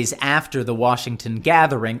 days after the Washington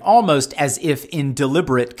gathering, almost as if in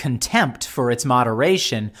deliberate contempt for its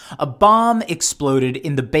moderation, a bomb exploded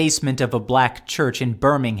in the basement of a black church in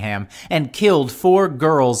Birmingham and killed 4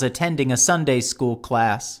 girls attending a Sunday school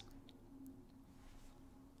class.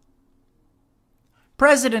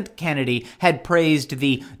 President Kennedy had praised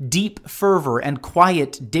the deep fervor and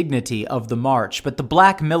quiet dignity of the march, but the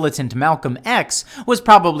black militant Malcolm X was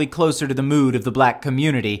probably closer to the mood of the black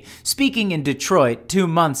community. Speaking in Detroit 2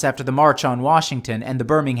 months after the March on Washington and the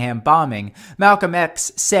Birmingham bombing, Malcolm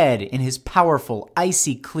X said in his powerful,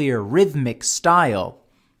 icy clear, rhythmic style,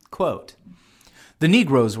 quote, "The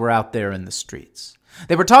Negroes were out there in the streets.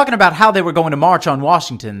 They were talking about how they were going to march on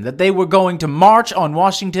Washington, that they were going to march on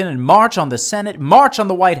Washington and march on the Senate, march on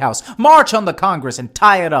the White House, march on the Congress and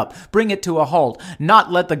tie it up, bring it to a halt, not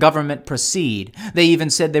let the government proceed. They even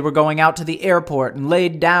said they were going out to the airport and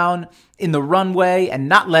laid down in the runway and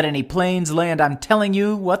not let any planes land. I'm telling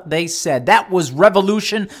you what they said. That was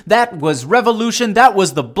revolution. That was revolution. That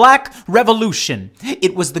was the black revolution.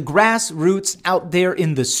 It was the grassroots out there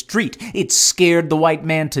in the street. It scared the white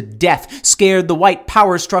man to death, scared the white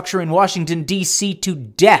power structure in Washington, D.C. to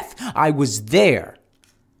death. I was there.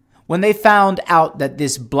 When they found out that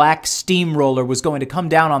this black steamroller was going to come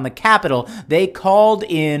down on the Capitol, they called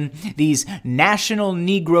in these national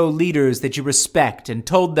Negro leaders that you respect and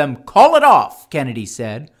told them, 'Call it off,' Kennedy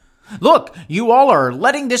said. "Look, you all are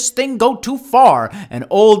letting this thing go too far." And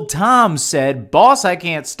old Tom said, "Boss, I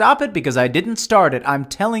can't stop it because I didn't start it. I'm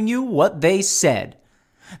telling you what they said."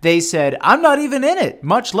 They said, "I'm not even in it,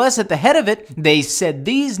 much less at the head of it." They said,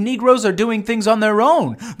 "These Negroes are doing things on their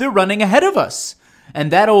own. They're running ahead of us." And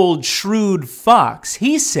that old shrewd fox,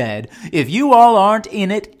 he said, "If you all aren't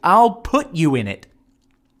in it, I'll put you in it.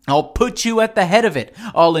 I'll put you at the head of it.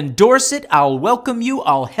 I'll endorse it. I'll welcome you.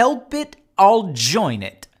 I'll help it. I'll join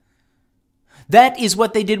it." That is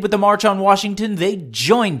what they did with the March on Washington. They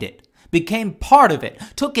joined it, became part of it,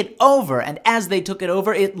 took it over, and as they took it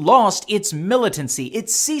over, it lost its militancy. It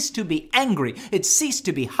ceased to be angry. It ceased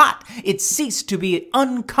to be hot. It ceased to be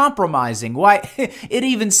uncompromising. Why, it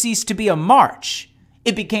even ceased to be a march.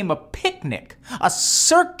 It became a picnic, a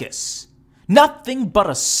circus. Nothing but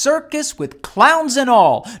a circus with clowns and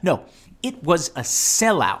all. No, it was a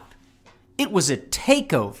sellout. It was a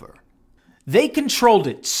takeover. They controlled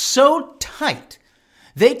it so tight.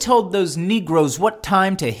 They told those Negroes what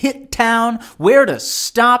time to hit town, where to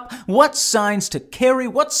stop, what signs to carry,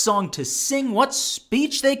 what song to sing, what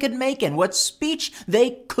speech they could make, and what speech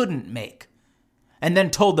they couldn't make. And then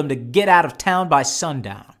told them to get out of town by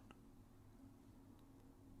sundown.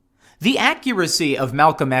 The accuracy of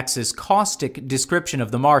Malcolm X's caustic description of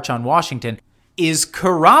the March on Washington is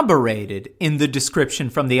corroborated in the description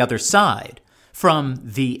from the other side, from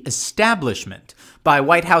the establishment, by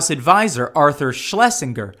White House advisor Arthur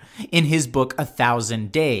Schlesinger in his book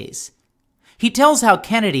 1,000 Days. He tells how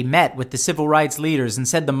Kennedy met with the civil rights leaders and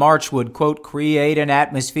said the march would, quote, "create an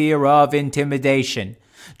atmosphere of intimidation,"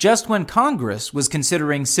 just when Congress was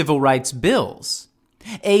considering civil rights bills.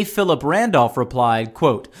 A. Philip Randolph replied,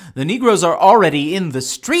 quote, "The Negroes are already in the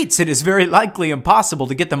streets. It is very likely impossible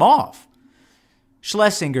to get them off."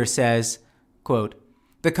 Schlesinger says, quote,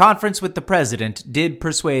 "The conference with the president did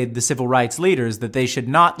persuade the civil rights leaders that they should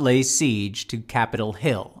not lay siege to Capitol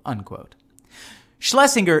Hill," unquote.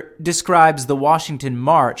 Schlesinger describes the Washington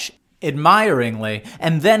March admiringly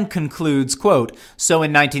and then concludes, quote, "So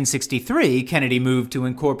in 1963, Kennedy moved to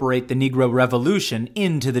incorporate the Negro Revolution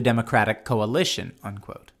into the Democratic coalition,"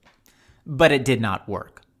 unquote. But it did not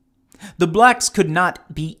work. The blacks could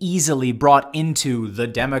not be easily brought into the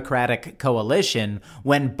Democratic coalition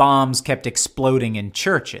when bombs kept exploding in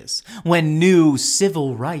churches, when new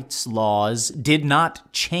civil rights laws did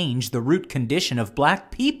not change the root condition of black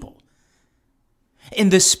people. In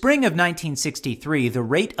the spring of 1963, the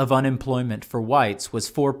rate of unemployment for whites was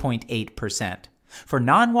 4.8%. For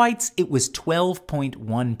non-whites, it was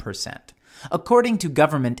 12.1%. According to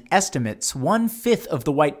government estimates, 1/5 of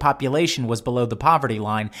the white population was below the poverty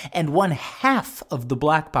line, and 1/2 of the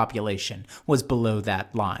black population was below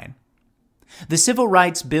that line. The civil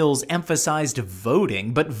rights bills emphasized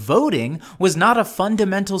voting, but voting was not a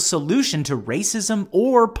fundamental solution to racism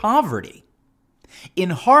or poverty. In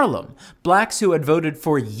Harlem, blacks who had voted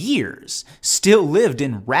for years still lived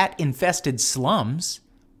in rat-infested slums.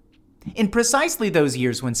 In precisely those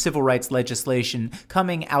years when civil rights legislation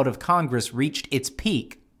coming out of Congress reached its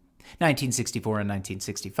peak, 1964 and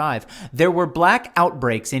 1965, there were black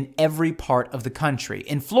outbreaks in every part of the country.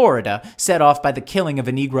 In Florida, set off by the killing of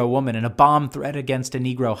a Negro woman and a bomb threat against a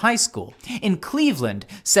Negro high school. In Cleveland,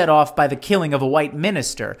 set off by the killing of a white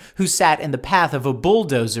minister who sat in the path of a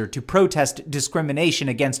bulldozer to protest discrimination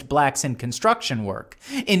against blacks in construction work.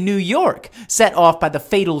 In New York, set off by the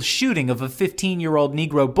fatal shooting of a 15-year-old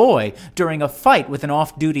Negro boy during a fight with an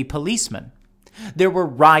off-duty policeman. There were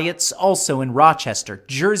riots also in Rochester,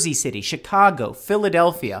 Jersey City, Chicago,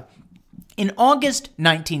 Philadelphia. In August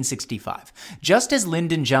 1965, just as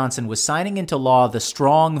Lyndon Johnson was signing into law the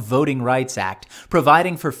Strong Voting Rights Act,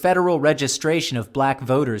 providing for federal registration of black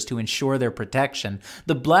voters to ensure their protection,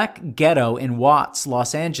 the black ghetto in Watts,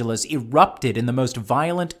 Los Angeles, erupted in the most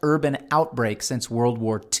violent urban outbreak since World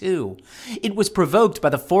War II. It was provoked by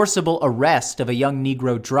the forcible arrest of a young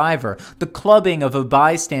Negro driver, the clubbing of a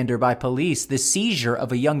bystander by police, the seizure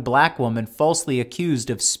of a young black woman falsely accused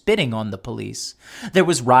of spitting on the police. There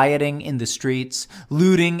was rioting in the streets,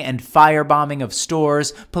 looting and firebombing of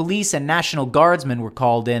stores. Police and National Guardsmen were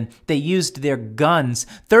called in. They used their guns.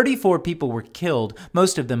 34 people were killed,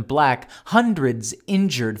 most of them black, hundreds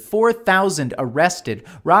injured, 4,000 arrested.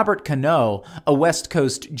 Robert Cano, a West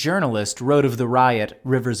Coast journalist, wrote of the riot,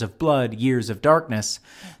 Rivers of Blood, Years of Darkness,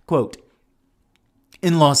 quote,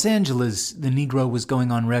 "In Los Angeles, the Negro was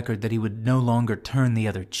going on record that he would no longer turn the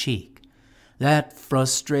other cheek. That,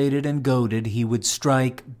 frustrated and goaded, he would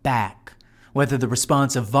strike back, whether the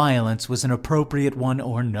response of violence was an appropriate one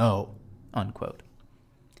or no," unquote.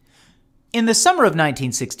 In the summer of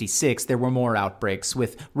 1966, there were more outbreaks,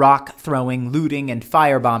 with rock throwing, looting, and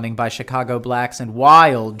firebombing by Chicago blacks and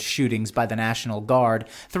wild shootings by the National Guard.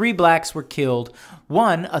 3 blacks were killed,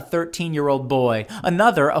 one a 13-year-old boy,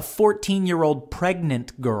 another a 14-year-old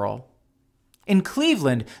pregnant girl. In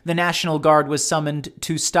Cleveland, the National Guard was summoned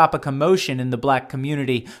to stop a commotion in the black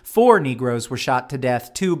community. 4 Negroes were shot to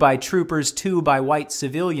death, 2 by troopers, 2 by white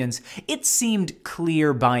civilians. It seemed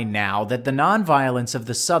clear by now that the nonviolence of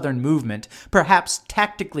the Southern movement, perhaps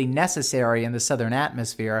tactically necessary in the Southern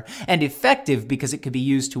atmosphere, and effective because it could be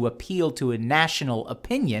used to appeal to a national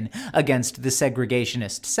opinion against the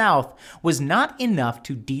segregationist South, was not enough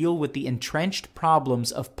to deal with the entrenched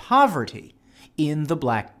problems of poverty in the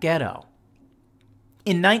black ghetto.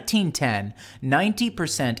 In 1910,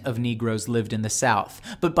 90% of Negroes lived in the South,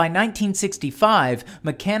 but by 1965,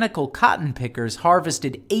 mechanical cotton pickers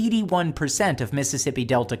harvested 81% of Mississippi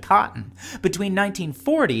Delta cotton. Between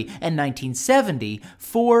 1940 and 1970,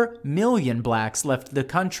 4 million blacks left the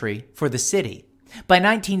country for the city. By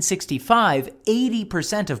 1965,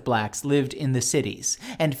 80% of blacks lived in the cities,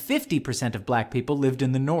 and 50% of black people lived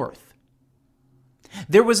in the North.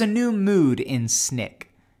 There was a new mood in SNCC.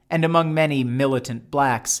 And among many militant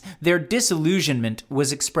blacks, their disillusionment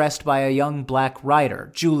was expressed by a young black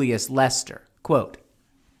writer, Julius Lester. Quote,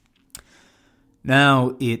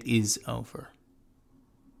 "Now it is over.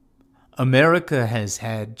 America has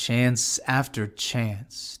had chance after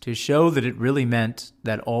chance to show that it really meant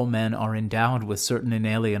that all men are endowed with certain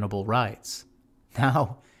inalienable rights.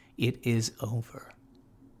 Now it is over.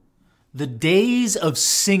 The days of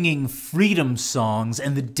singing freedom songs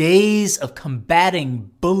and the days of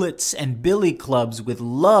combating bullets and billy clubs with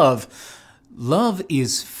love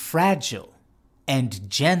is fragile and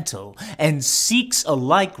gentle and seeks a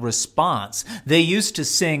like response. They used to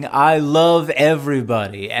sing 'I love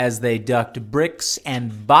everybody' as they ducked bricks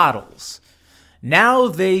and bottles. Now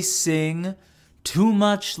they sing 'too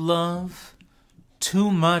much love,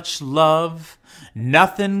 too much love.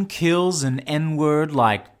 Nothing kills an N-word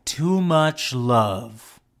like too much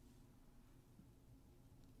love.'"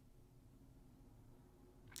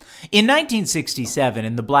 In 1967,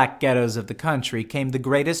 in the black ghettos of the country, came the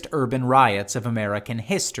greatest urban riots of American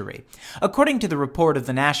history. According to the report of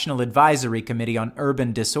the National Advisory Committee on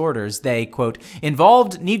Urban Disorders, they, quote,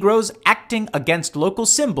 "involved Negroes acting against local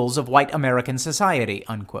symbols of white American society,"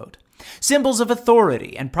 unquote. Symbols of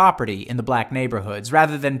authority and property in the black neighborhoods,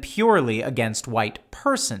 rather than purely against white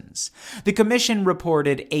persons. The commission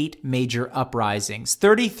reported 8 major uprisings,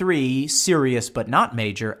 33 serious but not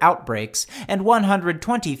major outbreaks, and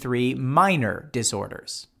 123 minor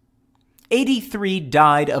disorders. 83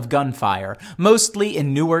 died of gunfire, mostly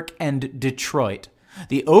in Newark and Detroit.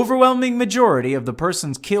 The overwhelming majority of the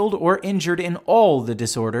persons killed or injured in all the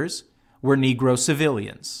disorders were Negro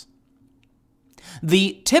civilians.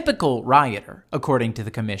 The typical rioter, according to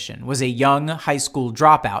the commission, was a young high school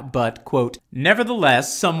dropout, but, quote,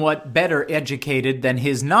 "nevertheless somewhat better educated than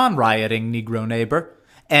his non-rioting Negro neighbor,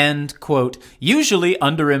 and, quote, usually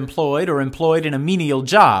underemployed or employed in a menial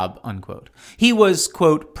job," unquote. He was,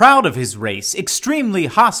 quote, "proud of his race, extremely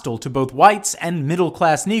hostile to both whites and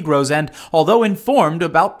middle-class Negroes, and, although informed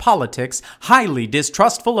about politics, highly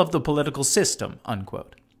distrustful of the political system,"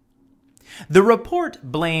 unquote. The report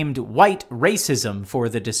blamed white racism for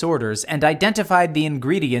the disorders and identified the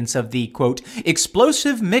ingredients of the, quote,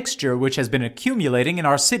 "explosive mixture which has been accumulating in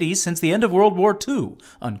our cities since the end of World War II,"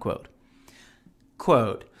 unquote.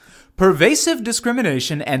 Quote, "pervasive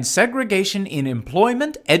discrimination and segregation in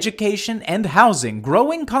employment, education, and housing,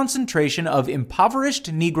 growing concentration of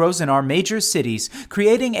impoverished Negroes in our major cities,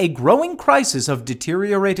 creating a growing crisis of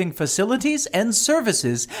deteriorating facilities and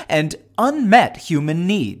services and unmet human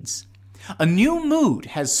needs. A new mood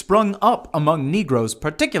has sprung up among Negroes,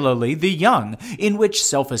 particularly the young, in which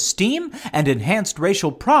self-esteem and enhanced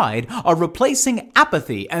racial pride are replacing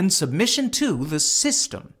apathy and submission to the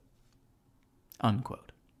system,"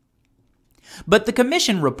 unquote. But the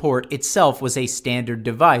commission report itself was a standard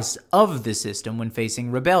device of the system when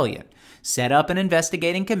facing rebellion. Set up an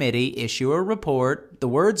investigating committee, issue a report. The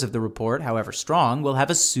words of the report, however strong, will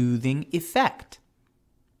have a soothing effect.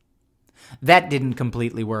 That didn't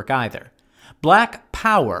completely work either. Black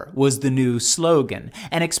power was the new slogan,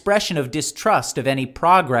 an expression of distrust of any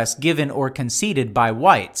progress given or conceded by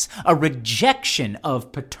whites, a rejection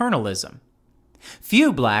of paternalism.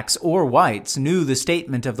 Few blacks or whites knew the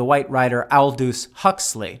statement of the white writer Aldous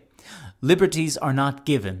Huxley, "Liberties are not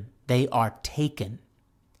given, they are taken."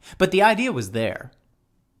 But the idea was there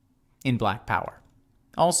in black power.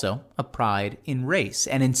 Also, a pride in race,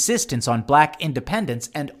 an insistence on black independence,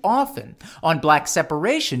 and often on black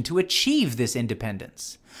separation to achieve this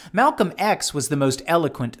independence. Malcolm X was the most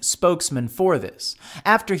eloquent spokesman for this.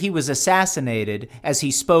 After he was assassinated, as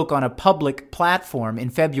he spoke on a public platform in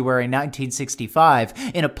February 1965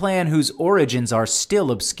 in a plan whose origins are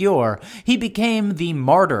still obscure, he became the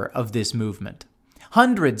martyr of this movement.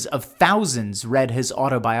 Hundreds of thousands read his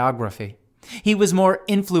autobiography. He was more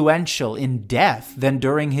influential in death than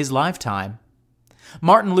during his lifetime.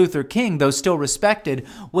 Martin Luther King, though still respected,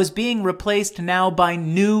 was being replaced now by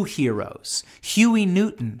new heroes. Huey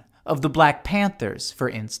Newton of the Black Panthers, for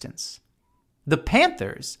instance. The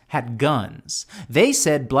Panthers had guns. They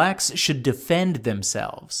said blacks should defend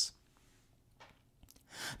themselves.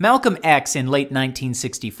 Malcolm X in late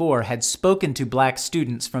 1964 had spoken to black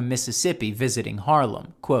students from Mississippi visiting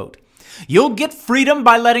Harlem. Quote, "You'll get freedom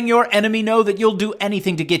by letting your enemy know that you'll do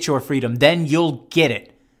anything to get your freedom. Then you'll get it.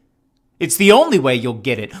 It's the only way you'll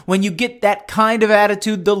get it. When you get that kind of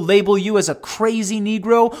attitude, they'll label you as a crazy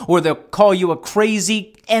Negro, or they'll call you a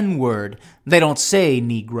crazy N-word. They don't say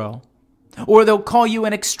Negro. Or they'll call you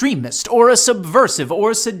an extremist, or a subversive,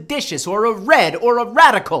 or a seditious, or a red, or a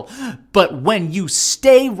radical. But when you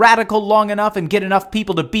stay radical long enough and get enough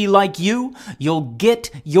people to be like you, you'll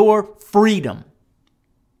get your freedom."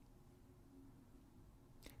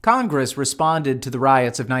 Congress responded to the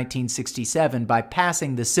riots of 1967 by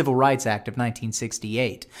passing the Civil Rights Act of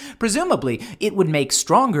 1968. Presumably, it would make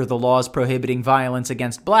stronger the laws prohibiting violence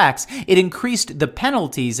against blacks. It increased the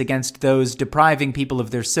penalties against those depriving people of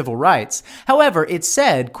their civil rights. However, it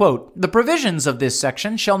said, quote, "The provisions of this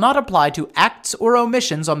section shall not apply to acts or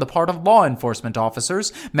omissions on the part of law enforcement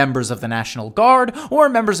officers, members of the National Guard, or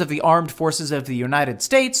members of the armed forces of the United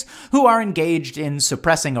States who are engaged in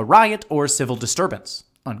suppressing a riot or civil disturbance."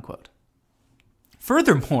 Unquote.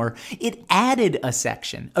 Furthermore, it added a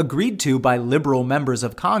section, agreed to by liberal members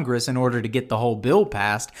of Congress in order to get the whole bill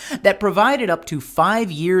passed, that provided up to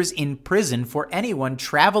 5 years in prison for anyone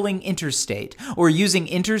traveling interstate or using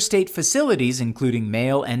interstate facilities, including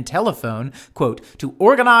mail and telephone, quote, "to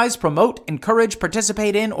organize, promote, encourage,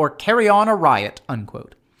 participate in, or carry on a riot,"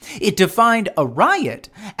 unquote. It defined a riot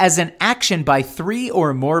as an action by 3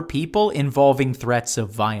 or more people involving threats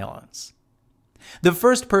of violence. The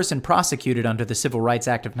first person prosecuted under the Civil Rights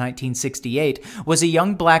Act of 1968 was a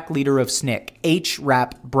young black leader of SNCC, H.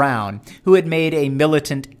 Rap Brown, who had made a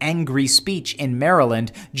militant, angry speech in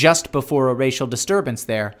Maryland just before a racial disturbance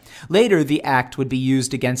there. Later, the act would be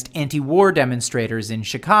used against anti-war demonstrators in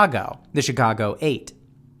Chicago, the Chicago 8.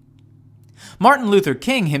 Martin Luther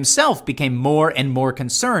King himself became more and more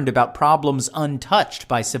concerned about problems untouched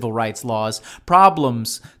by civil rights laws,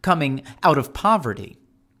 problems coming out of poverty.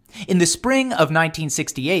 In the spring of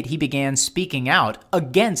 1968, he began speaking out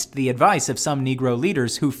against the advice of some Negro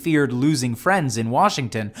leaders who feared losing friends in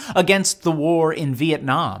Washington, against the war in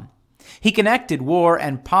Vietnam. He connected war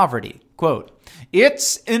and poverty. Quote,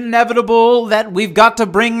 "It's inevitable that we've got to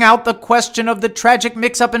bring out the question of the tragic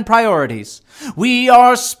mix-up in priorities. We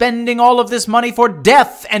are spending all of this money for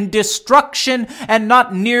death and destruction and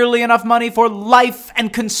not nearly enough money for life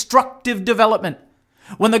and constructive development.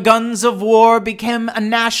 When the guns of war became a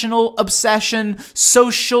national obsession,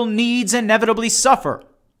 social needs inevitably suffer."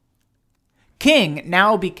 King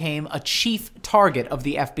now became a chief target of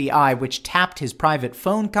the FBI, which tapped his private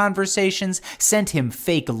phone conversations, sent him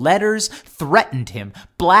fake letters, threatened him,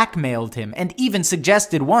 blackmailed him, and even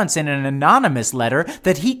suggested once in an anonymous letter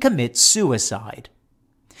that he commit suicide.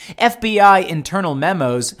 FBI internal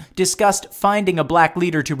memos discussed finding a black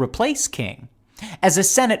leader to replace King. As a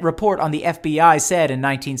Senate report on the FBI said in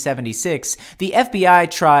 1976, the FBI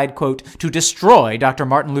tried, quote, "to destroy Dr.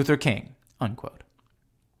 Martin Luther King," unquote.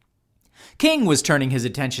 King was turning his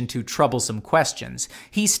attention to troublesome questions.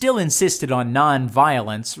 He still insisted on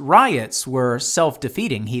nonviolence. Riots were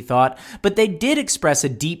self-defeating, he thought, but they did express a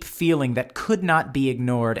deep feeling that could not be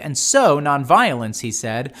ignored, and so nonviolence, he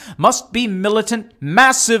said, must be militant,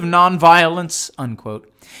 massive nonviolence, unquote.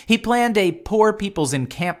 He planned a poor people's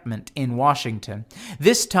encampment in Washington,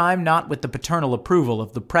 this time not with the paternal approval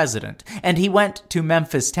of the president, and he went to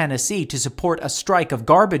Memphis, Tennessee to support a strike of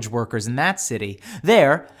garbage workers in that city.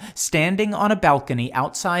 There, standing on a balcony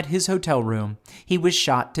outside his hotel room, he was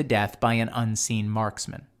shot to death by an unseen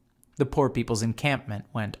marksman. The poor people's encampment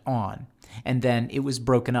went on, and then it was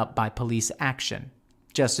broken up by police action,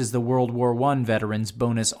 just as the World War I veterans'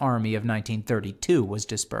 bonus army of 1932 was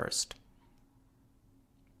dispersed.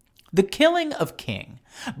 The killing of King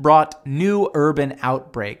brought new urban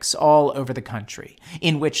outbreaks all over the country,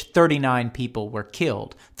 in which 39 people were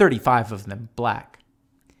killed, 35 of them black.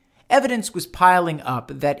 Evidence was piling up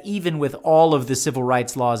that even with all of the civil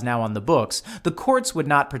rights laws now on the books, the courts would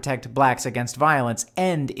not protect blacks against violence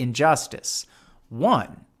and injustice.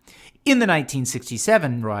 1. In the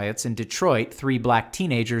 1967 riots in Detroit, 3 black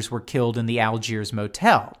teenagers were killed in the Algiers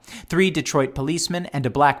motel. 3 Detroit policemen and a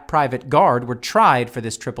black private guard were tried for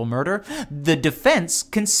this triple murder. The defense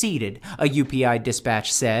conceded. A UPI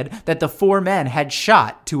dispatch said that the 4 men had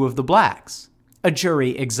shot 2 of the blacks. A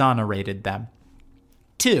jury exonerated them.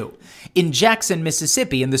 2. In Jackson,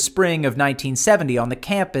 Mississippi, in the spring of 1970, on the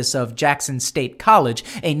campus of Jackson State College,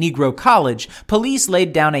 a Negro college, police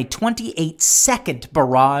laid down a 28-second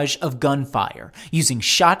barrage of gunfire, using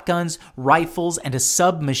shotguns, rifles, and a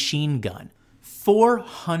submachine gun.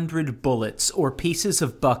 400 bullets or pieces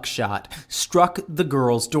of buckshot struck the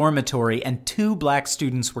girls' dormitory, and 2 black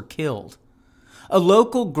students were killed. A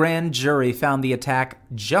local grand jury found the attack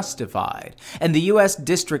justified, and the U.S.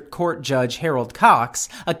 District Court Judge Harold Cox,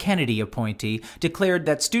 a Kennedy appointee, declared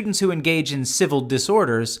that students who engage in civil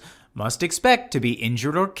disorders must expect to be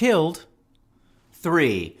injured or killed.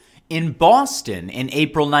 3. In Boston in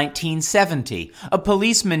April 1970, a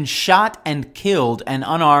policeman shot and killed an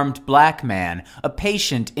unarmed black man, a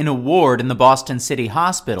patient in a ward in the Boston City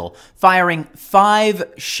Hospital, firing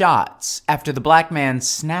 5 shots after the black man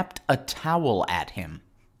snapped a towel at him.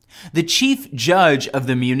 The chief judge of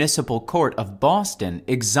the Municipal Court of Boston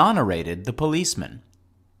exonerated the policeman.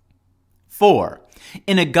 4.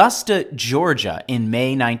 In Augusta, Georgia, in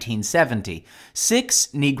May 1970,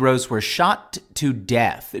 6 Negroes were shot to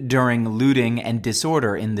death during looting and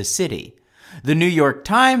disorder in the city. The New York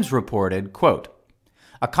Times reported, quote,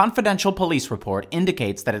 "A confidential police report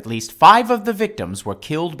indicates that at least 5 of the victims were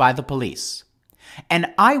killed by the police.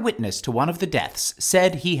 An eyewitness to one of the deaths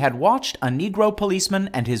said he had watched a Negro policeman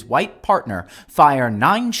and his white partner fire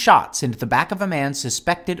 9 shots into the back of a man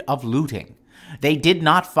suspected of looting. They did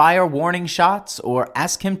not fire warning shots or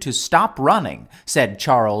ask him to stop running," said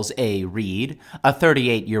Charles A. Reed, a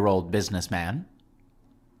 38-year-old businessman.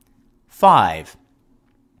 5.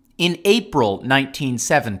 In April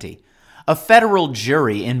 1970, a federal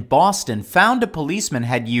jury in Boston found a policeman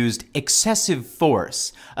had used excessive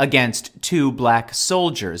force against 2 black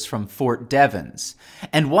soldiers from Fort Devens,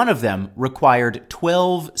 and one of them required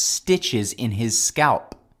 12 stitches in his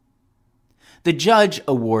scalp. The judge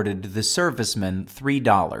awarded the serviceman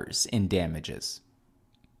 $3 in damages.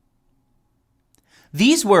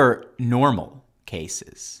 These were normal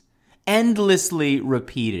cases, endlessly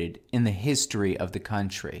repeated in the history of the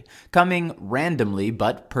country, coming randomly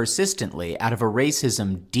but persistently out of a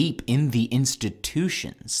racism deep in the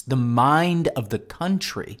institutions, the mind of the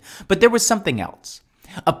country. But there was something else.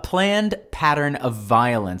 A planned pattern of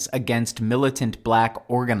violence against militant black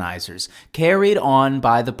organizers carried on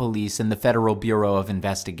by the police and the Federal Bureau of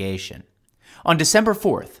Investigation. On December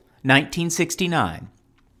 4th, 1969,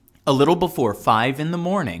 a little before 5 in the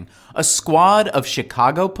morning, a squad of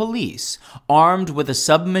Chicago police, armed with a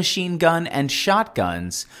submachine gun and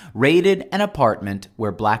shotguns, raided an apartment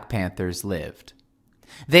where Black Panthers lived.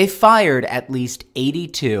 They fired at least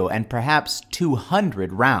 82 and perhaps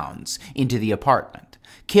 200 rounds into the apartment,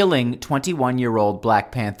 killing 21-year-old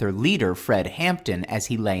Black Panther leader Fred Hampton as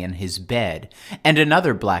he lay in his bed, and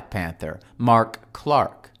another Black Panther, Mark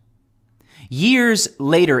Clark. Years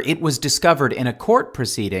later, it was discovered in a court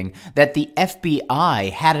proceeding that the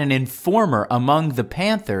FBI had an informer among the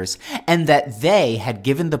Panthers and that they had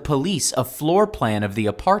given the police a floor plan of the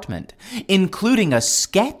apartment, including a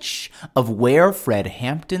sketch of where Fred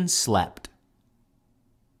Hampton slept.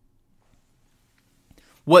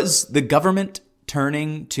 Was the government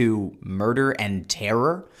turning to murder and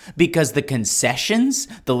terror because the concessions,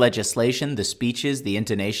 the legislation, the speeches, the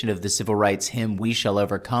intonation of the civil rights hymn "We Shall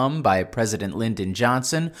Overcome" by President Lyndon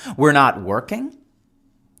Johnson were not working?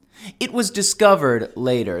 It was discovered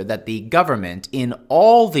later that the government, in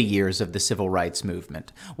all the years of the civil rights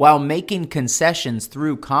movement, while making concessions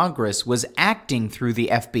through Congress, was acting through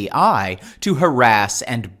the FBI to harass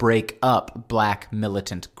and break up black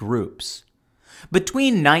militant groups.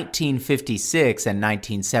 Between 1956 and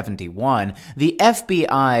 1971, the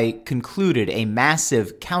FBI concluded a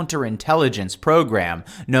massive counterintelligence program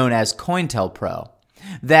known as COINTELPRO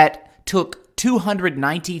that took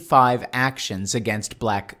 295 actions against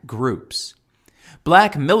black groups.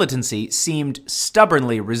 Black militancy seemed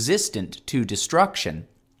stubbornly resistant to destruction.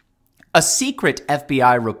 A secret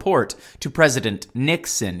FBI report to President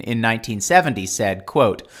Nixon in 1970 said,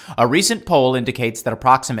 quote, "A recent poll indicates that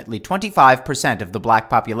approximately 25% of the black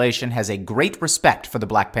population has a great respect for the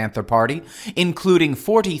Black Panther Party, including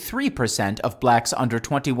 43% of blacks under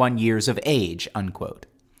 21 years of age," unquote.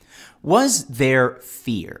 Was there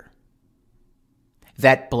fear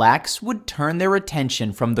that blacks would turn their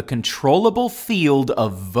attention from the controllable field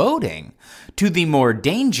of voting to the more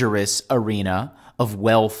dangerous arena of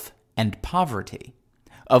wealth and poverty?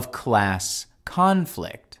 of class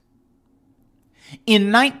conflict.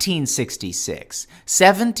 In 1966,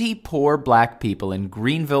 70 poor black people in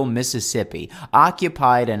Greenville, Mississippi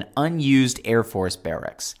occupied an unused Air Force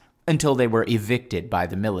barracks until they were evicted by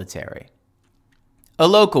the military. A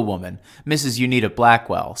local woman, Mrs. Unita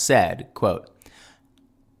Blackwell, said, quote,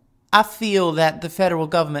 "I feel that the federal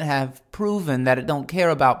government have proven that it don't care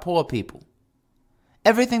about poor people.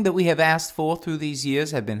 Everything that we have asked for through these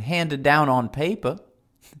years have been handed down on paper.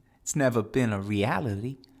 It's never been a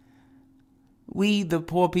reality. We, the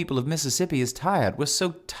poor people of Mississippi, is tired. We're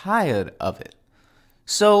so tired of it.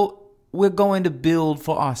 So we're going to build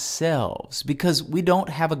for ourselves because we don't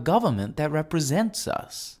have a government that represents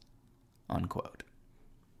us." Unquote.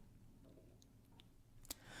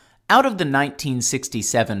 Out of the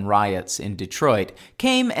 1967 riots in Detroit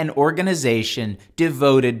came an organization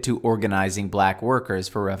devoted to organizing black workers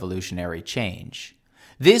for revolutionary change.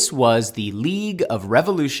 This was the League of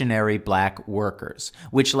Revolutionary Black Workers,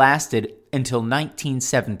 which lasted until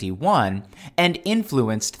 1971 and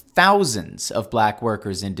influenced thousands of black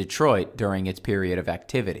workers in Detroit during its period of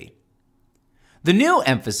activity. The new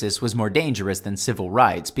emphasis was more dangerous than civil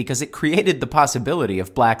rights because it created the possibility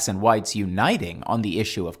of blacks and whites uniting on the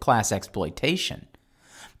issue of class exploitation.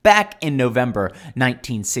 Back in November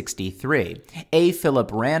 1963, A. Philip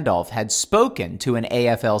Randolph had spoken to an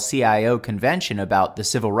AFL-CIO convention about the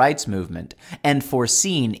civil rights movement and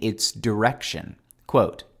foreseen its direction.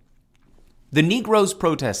 Quote, "The Negro's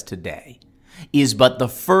protest today is but the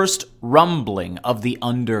first rumbling of the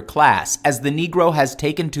underclass. As the Negro has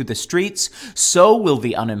taken to the streets, so will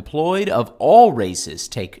the unemployed of all races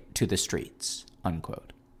take to the streets."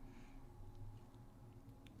 Unquote.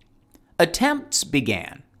 Attempts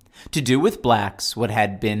began to do with blacks what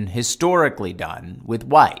had been historically done with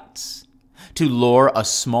whites, to lure a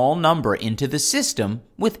small number into the system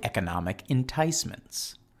with economic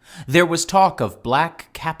enticements. There was talk of black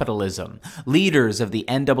capitalism. Leaders of the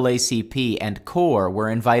NAACP and CORE were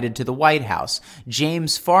invited to the White House.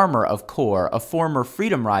 James Farmer of CORE, a former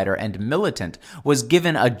freedom rider and militant, was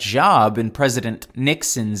given a job in President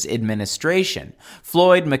Nixon's administration.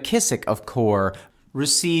 Floyd McKissick of CORE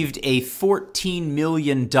received a $14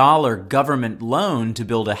 million government loan to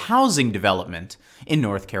build a housing development in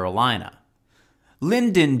North Carolina.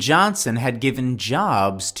 Lyndon Johnson had given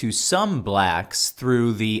jobs to some blacks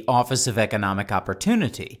through the Office of Economic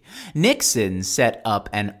Opportunity. Nixon set up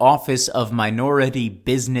an Office of Minority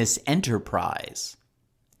Business Enterprise.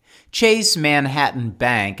 Chase Manhattan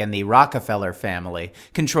Bank and the Rockefeller family,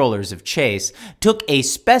 controllers of Chase, took a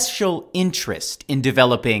special interest in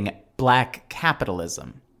developing black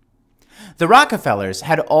capitalism. The Rockefellers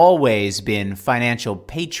had always been financial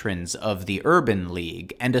patrons of the Urban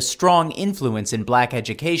League and a strong influence in black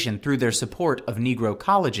education through their support of Negro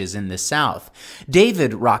colleges in the South.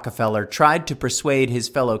 David Rockefeller tried to persuade his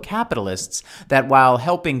fellow capitalists that while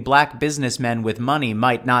helping black businessmen with money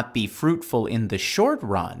might not be fruitful in the short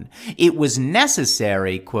run, it was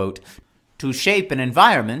necessary, quote, "to shape an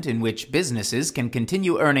environment in which businesses can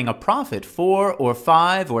continue earning a profit 4 or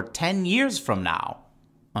 5 or 10 years from now."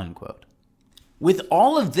 Unquote. With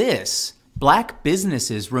all of this, black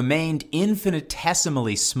businesses remained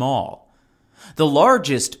infinitesimally small. The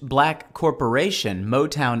largest black corporation,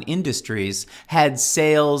 Motown Industries, had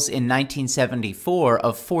sales in 1974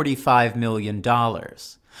 of $45 million,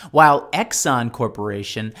 while Exxon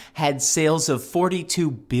Corporation had sales of $42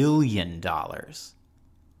 billion.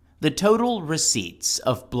 The total receipts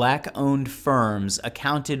of black-owned firms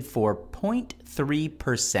accounted for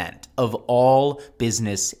 0.3% of all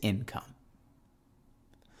business income.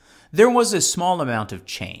 There was a small amount of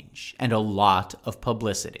change and a lot of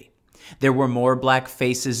publicity. There were more black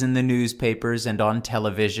faces in the newspapers and on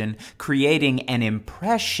television, creating an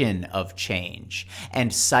impression of change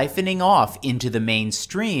and siphoning off into the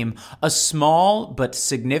mainstream a small but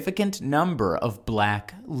significant number of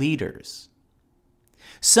black leaders.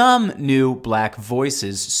 Some new black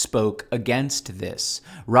voices spoke against this.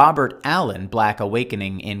 Robert Allen, Black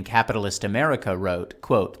Awakening in Capitalist America, wrote,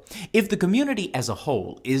 quote, "If the community as a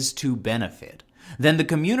whole is to benefit, then the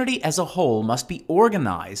community as a whole must be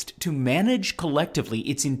organized to manage collectively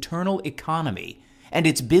its internal economy and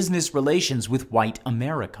its business relations with white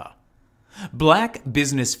America. Black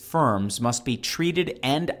business firms must be treated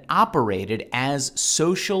and operated as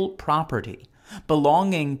social property,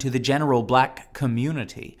 belonging to the general black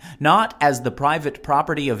community, not as the private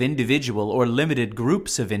property of individual or limited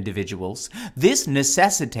groups of individuals. This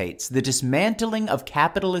necessitates the dismantling of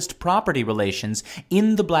capitalist property relations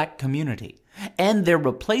in the black community and their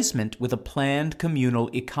replacement with a planned communal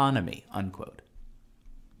economy." Unquote.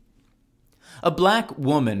 A black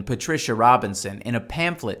woman, Patricia Robinson, in a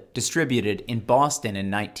pamphlet distributed in Boston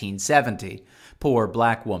in 1970, poor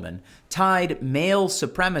black woman, tied male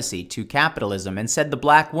supremacy to capitalism and said the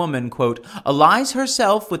black woman, quote, allies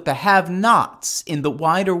herself with the have-nots in the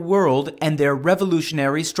wider world and their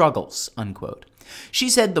revolutionary struggles, unquote. She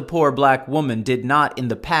said the poor black woman did not in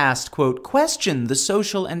the past, quote, question the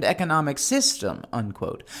social and economic system,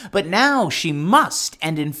 unquote. But now she must,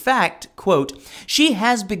 and in fact, quote, she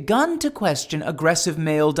has begun to question aggressive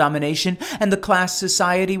male domination and the class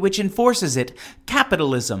society which enforces it,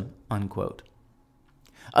 capitalism, unquote.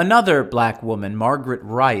 Another black woman, Margaret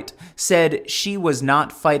Wright, said she was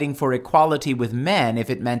not fighting for equality with men if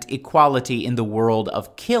it meant equality in the world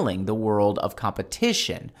of killing, the world of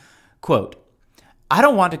competition. Quote, I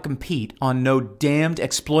don't want to compete on no damned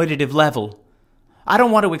exploitative level. I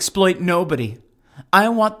don't want to exploit nobody. I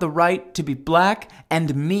want the right to be black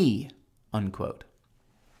and me, unquote.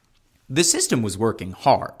 The system was working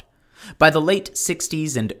hard. By the late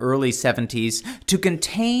 60s and early 70s, to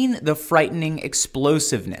contain the frightening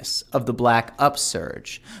explosiveness of the black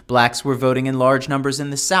upsurge, blacks were voting in large numbers in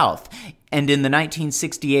the South, and in the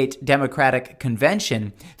 1968 Democratic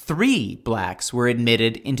Convention, 3 blacks were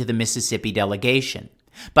admitted into the Mississippi delegation.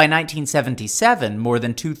 By 1977, more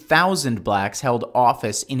than 2,000 blacks held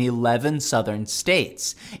office in 11 southern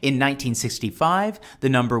states. In 1965, the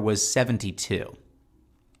number was 72.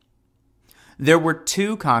 There were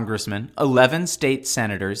 2 congressmen, 11 state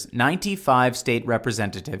senators, 95 state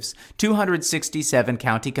representatives, 267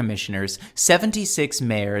 county commissioners, 76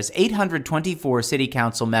 mayors, 824 city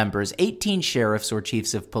council members, 18 sheriffs or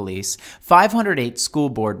chiefs of police, 508 school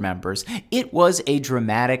board members. It was a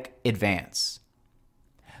dramatic advance.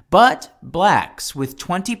 But blacks, with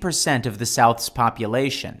 20% of the South's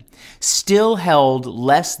population, still held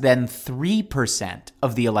less than 3%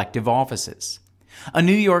 of the elective offices. A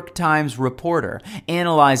New York Times reporter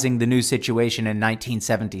analyzing the new situation in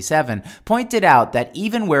 1977 pointed out that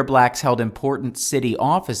even where blacks held important city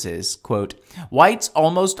offices, quote, whites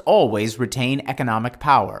almost always retain economic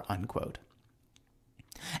power, unquote.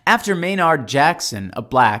 After Maynard Jackson, a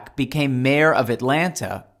black, became mayor of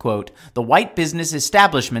Atlanta, quote, the white business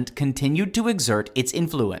establishment continued to exert its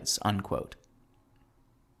influence, unquote.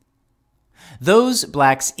 Those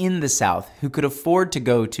blacks in the South who could afford to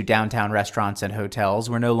go to downtown restaurants and hotels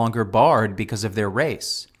were no longer barred because of their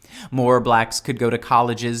race. More blacks could go to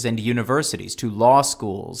colleges and universities, to law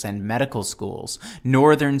schools and medical schools.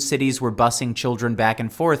 Northern cities were busing children back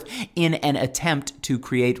and forth in an attempt to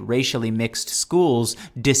create racially mixed schools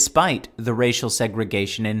despite the racial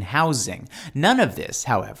segregation in housing. None of this,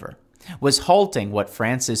 however, was halting what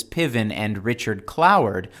Francis Piven and Richard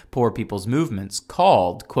Cloward, Poor People's Movements,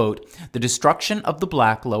 called, quote, the destruction of the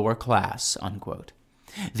black lower class, unquote.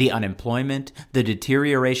 The unemployment, the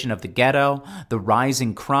deterioration of the ghetto, the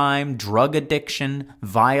rising crime, drug addiction,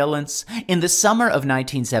 violence. In the summer of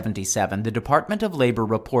 1977, the Department of Labor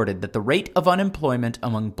reported that the rate of unemployment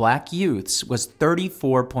among black youths was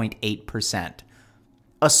 34.8%.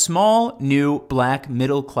 A small, new black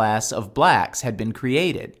middle class of blacks had been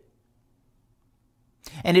created,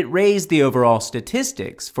 and it raised the overall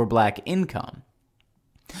statistics for black income.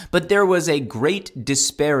 But there was a great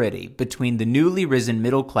disparity between the newly risen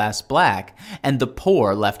middle-class black and the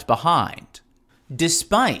poor left behind.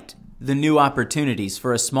 Despite the new opportunities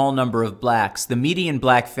for a small number of blacks, the median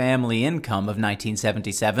black family income of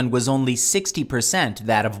 1977 was only 60%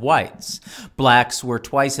 that of whites. Blacks were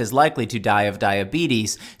twice as likely to die of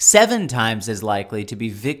diabetes, 7 times as likely to be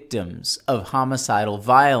victims of homicidal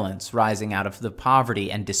violence rising out of the poverty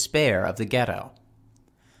and despair of the ghetto.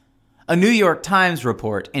 A New York Times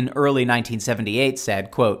report in early 1978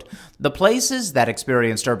 said, quote, the places that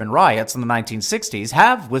experienced urban riots in the 1960s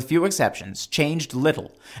have, with few exceptions, changed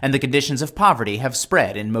little, and the conditions of poverty have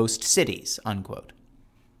spread in most cities, unquote.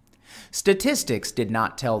 Statistics did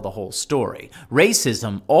not tell the whole story.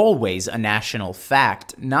 Racism, always a national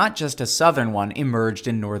fact, not just a southern one, emerged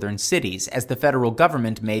in northern cities as the federal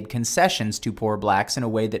government made concessions to poor blacks in a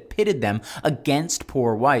way that pitted them against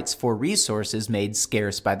poor whites for resources made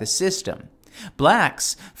scarce by the system.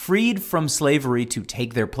 Blacks, freed from slavery to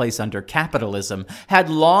take their place under capitalism, had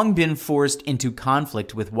long been forced into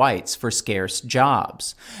conflict with whites for scarce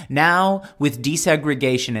jobs. Now, with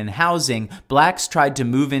desegregation in housing, blacks tried to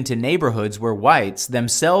move into neighborhoods where whites,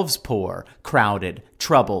 themselves poor, crowded,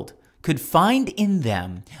 troubled, could find in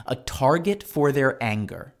them a target for their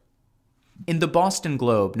anger. In the Boston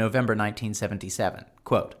Globe, November 1977,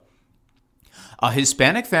 quote, A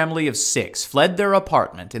Hispanic family of 6 fled their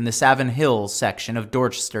apartment in the Savin Hills section of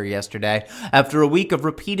Dorchester yesterday after a week of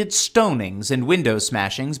repeated stonings and window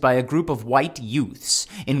smashings by a group of white youths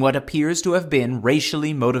in what appears to have been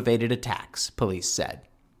racially motivated attacks, police said.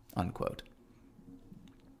 Unquote.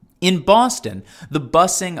 In Boston, the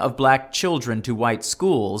busing of black children to white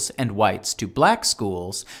schools and whites to black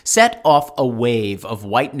schools set off a wave of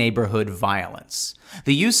white neighborhood violence.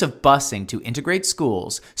 The use of busing to integrate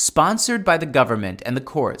schools, sponsored by the government and the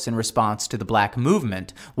courts in response to the black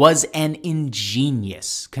movement, was an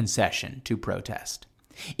ingenious concession to protest.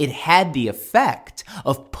 It had the effect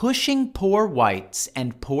of pushing poor whites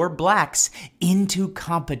and poor blacks into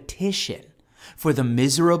competition for the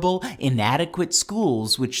miserable, inadequate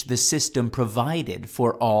schools which the system provided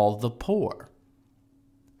for all the poor.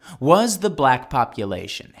 Was the black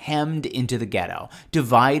population hemmed into the ghetto,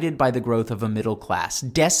 divided by the growth of a middle class,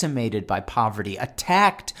 decimated by poverty,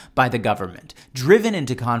 attacked by the government, driven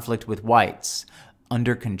into conflict with whites,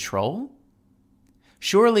 under control?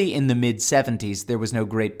 Surely in the mid-70s there was no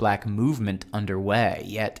great black movement underway,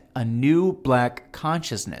 yet a new black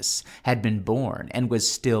consciousness had been born and was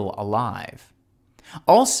still alive.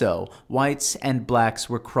 Also, whites and blacks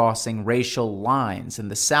were crossing racial lines in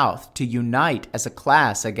the South to unite as a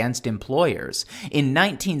class against employers. In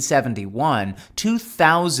 1971,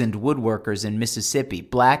 2,000 woodworkers in Mississippi,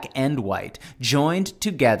 black and white, joined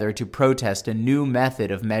together to protest a new method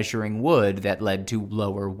of measuring wood that led to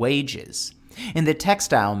lower wages. In the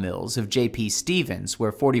textile mills of J.P. Stevens,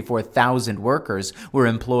 where 44,000 workers were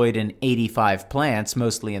employed in 85 plants,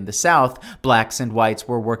 mostly in the South, blacks and whites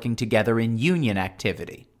were working together in union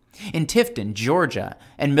activity. In Tifton, Georgia,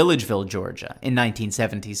 and Milledgeville, Georgia, in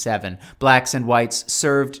 1977, blacks and whites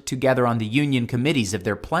served together on the union committees of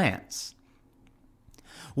their plants.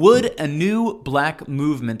 Would a new black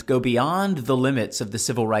movement go beyond the limits of the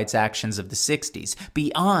civil rights actions of the 60s,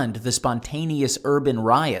 beyond the spontaneous urban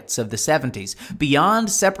riots of the 70s, beyond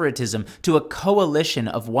separatism to a coalition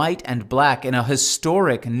of white and black in a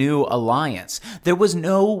historic new alliance? There was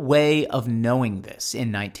no way of knowing this in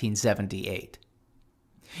 1978.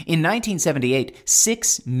 In 1978,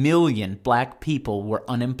 6 million black people were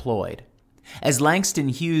unemployed. As Langston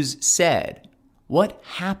Hughes said, "What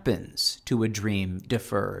happens to a dream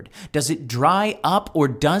deferred? Does it dry up or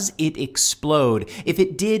does it explode? If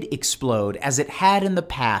it did explode, as it had in the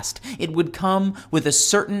past, it would come with a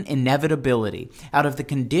certain inevitability out of the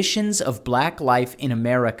conditions of black life in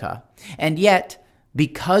America. And yet,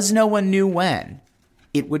 because no one knew when,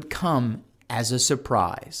 it would come as a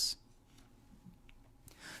surprise."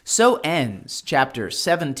 So ends Chapter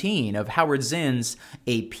 17 of Howard Zinn's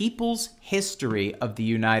A People's History of the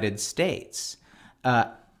United States.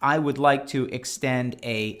 I would like to extend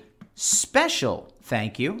a special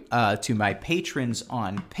thank you to my patrons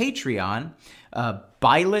on Patreon,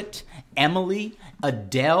 Violet, Emily,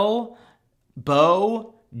 Adele,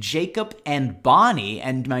 Bo, Jacob, and Bonnie,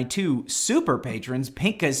 and my 2 super patrons,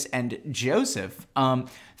 Pinkus and Joseph.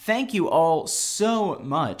 Thank you all so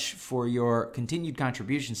much for your continued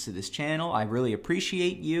contributions to this channel. I really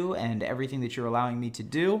appreciate you and everything that you're allowing me to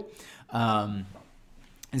do.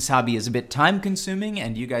 This hobby is a bit time-consuming,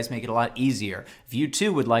 and you guys make it a lot easier. If you,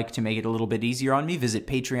 too, would like to make it a little bit easier on me, visit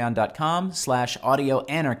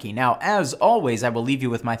patreon.com/audioanarchy. Now, as always, I will leave you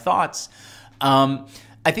with my thoughts. I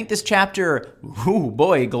think this chapter,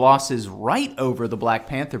 glosses right over the Black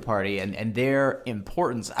Panther Party and their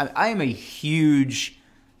importance. I am a huge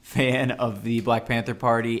fan of the Black Panther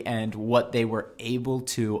Party and what they were able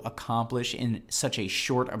to accomplish in such a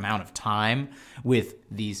short amount of time with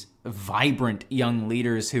these vibrant young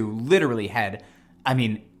leaders who literally had,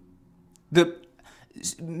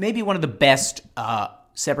 maybe one of the best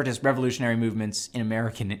separatist revolutionary movements in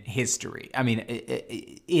American history.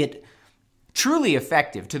 It truly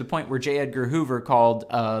effective to the point where J. Edgar Hoover called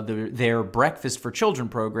their Breakfast for Children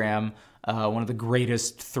program one of the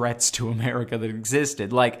greatest threats to America that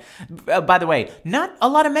existed. By the way, not a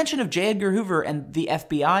lot of mention of J. Edgar Hoover and the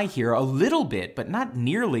FBI here, a little bit, but not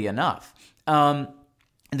nearly enough.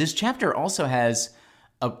 This chapter also has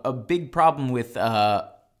a big problem with,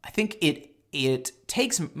 I think it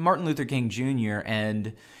takes Martin Luther King Jr.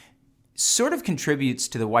 and sort of contributes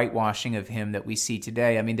to the whitewashing of him that we see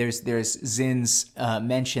today. There's Zinn's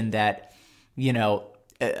mention that,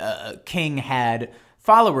 King had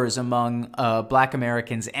followers among black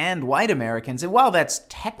Americans and white Americans. And while that's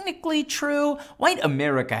technically true, white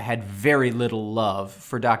America had very little love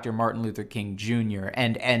for Dr. Martin Luther King Jr.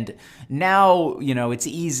 And now, it's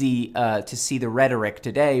easy to see the rhetoric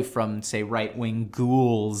today from, say, right-wing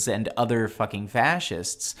ghouls and other fucking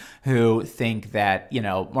fascists who think that,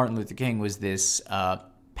 Martin Luther King was this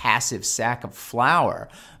passive sack of flour.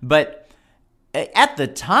 But at the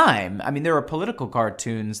time, I mean, there are political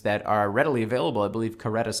cartoons that are readily available. I believe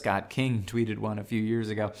Coretta Scott King tweeted one a few years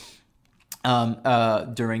ago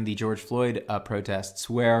during the George Floyd protests,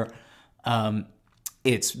 where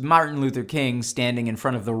it's Martin Luther King standing in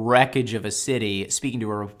front of the wreckage of a city, speaking to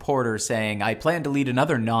a reporter saying, "I plan to lead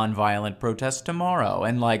another nonviolent protest tomorrow."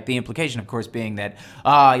 And like the implication, of course, being that,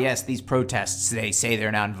 yes, these protests, they say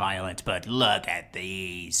they're nonviolent, but look at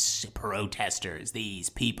these protesters, these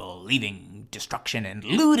people leaving destruction and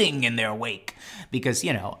looting in their wake. Because,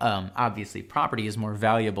 you know, obviously property is more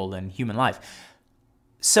valuable than human life.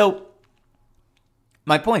 So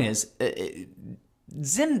my point is,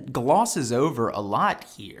 Zinn glosses over a lot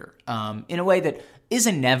here in a way that is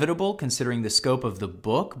inevitable considering the scope of the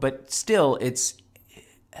book, but still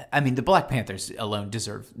I mean, the Black Panthers alone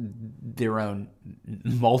deserve their own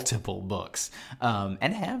multiple books,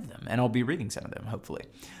 and have them, and I'll be reading some of them, hopefully.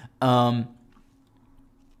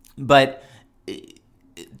 But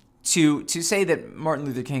to say that Martin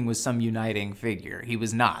Luther King was some uniting figure, he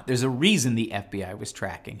was not. There's a reason the FBI was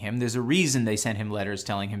tracking him. There's a reason they sent him letters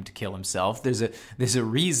telling him to kill himself. There's a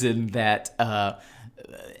reason that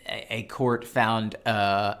a court found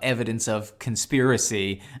evidence of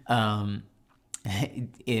conspiracy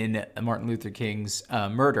in Martin Luther King's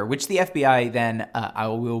murder, which the FBI then, I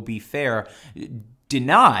will be fair,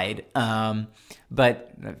 denied.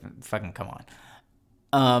 But fucking come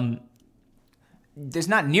on. There's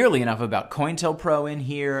not nearly enough about COINTELPRO in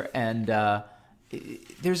here, and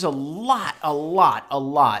there's a lot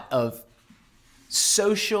of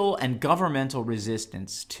social and governmental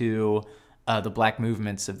resistance to the black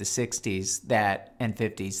movements of the 60s and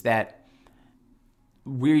 50s that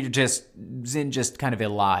Zinn just kind of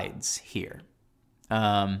elides here,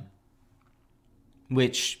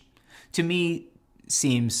 which to me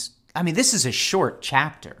seems, I mean, this is a short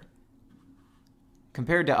chapter.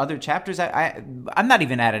 Compared to other chapters, I'm not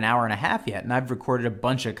even at an hour and a half yet, and I've recorded a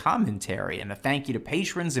bunch of commentary and a thank you to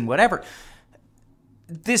patrons and whatever.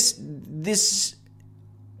 This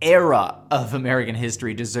era of American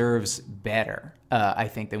history deserves better, I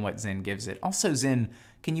think, than what Zinn gives it. Also, Zinn,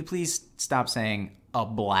 can you please stop saying a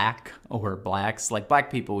black or blacks? Like, black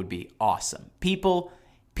people would be awesome. People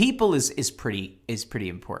is pretty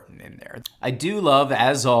important in there. I do love,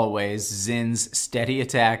 as always, Zinn's steady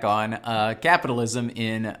attack on capitalism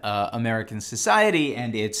in American society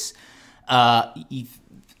and its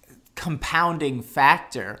compounding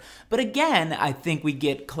factor. But again, I think we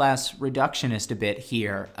get class reductionist a bit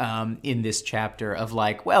here in this chapter of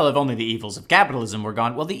like, well, if only the evils of capitalism were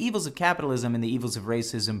gone. Well, the evils of capitalism and the evils of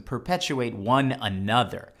racism perpetuate one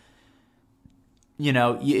another. You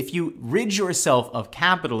know, if you rid yourself of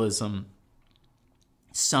capitalism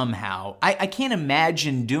somehow, I can't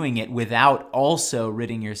imagine doing it without also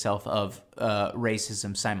ridding yourself of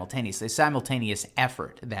racism simultaneously. Simultaneous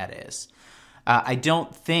effort, that is. I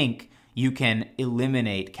don't think you can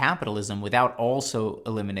eliminate capitalism without also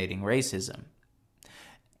eliminating racism.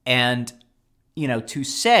 And, you know, to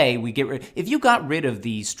say we get rid, if you got rid of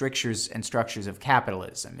the strictures and structures of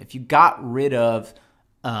capitalism, if you got rid of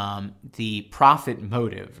the profit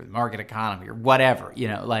motive or the market economy or whatever, you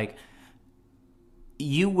know, like,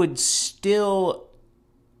 you would still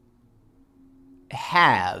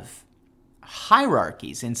have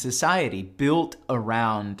hierarchies in society built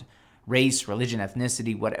around race, religion,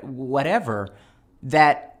 ethnicity, whatever,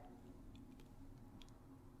 that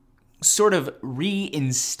sort of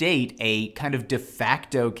reinstate a kind of de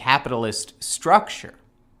facto capitalist structure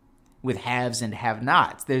with haves and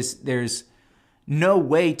have-nots. There's no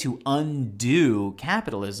way to undo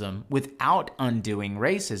capitalism without undoing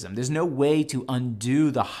racism. There's no way to undo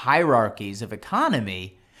the hierarchies of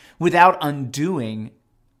economy without undoing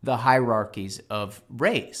the hierarchies of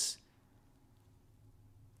race.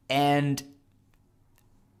 And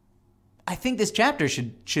I think this chapter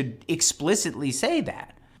should explicitly say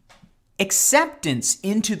that. Acceptance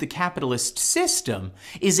into the capitalist system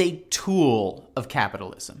is a tool of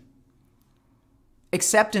capitalism.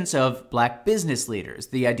 Acceptance of black business leaders,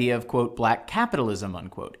 the idea of, quote, black capitalism,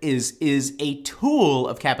 unquote, is a tool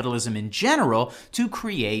of capitalism in general to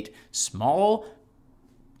create small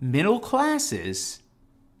middle classes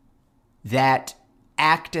that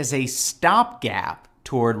act as a stopgap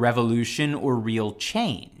toward revolution or real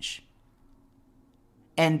change.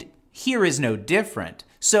 And here is no different.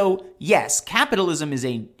 So, yes, capitalism is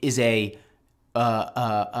the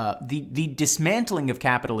dismantling of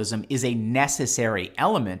capitalism is a necessary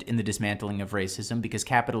element in the dismantling of racism, because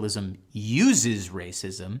capitalism uses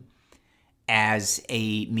racism as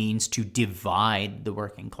a means to divide the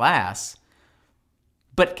working class.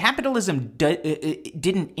 But capitalism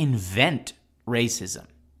didn't invent racism.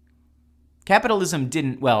 Capitalism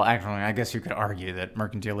didn't, well, actually, I guess you could argue that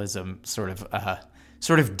mercantilism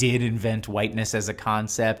sort of did invent whiteness as a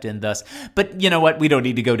concept and thus, but you know what? We don't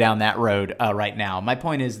need to go down that road right now. My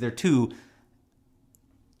point is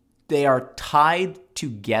they are tied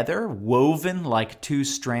together, woven like two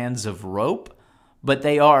strands of rope, but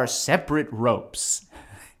they are separate ropes.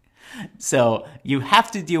 So you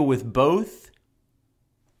have to deal with both.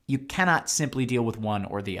 You cannot simply deal with one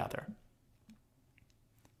or the other.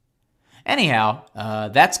 Anyhow,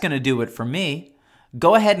 that's going to do it for me.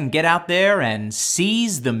 Go ahead and get out there and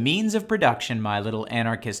seize the means of production, my little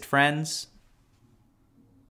anarchist friends.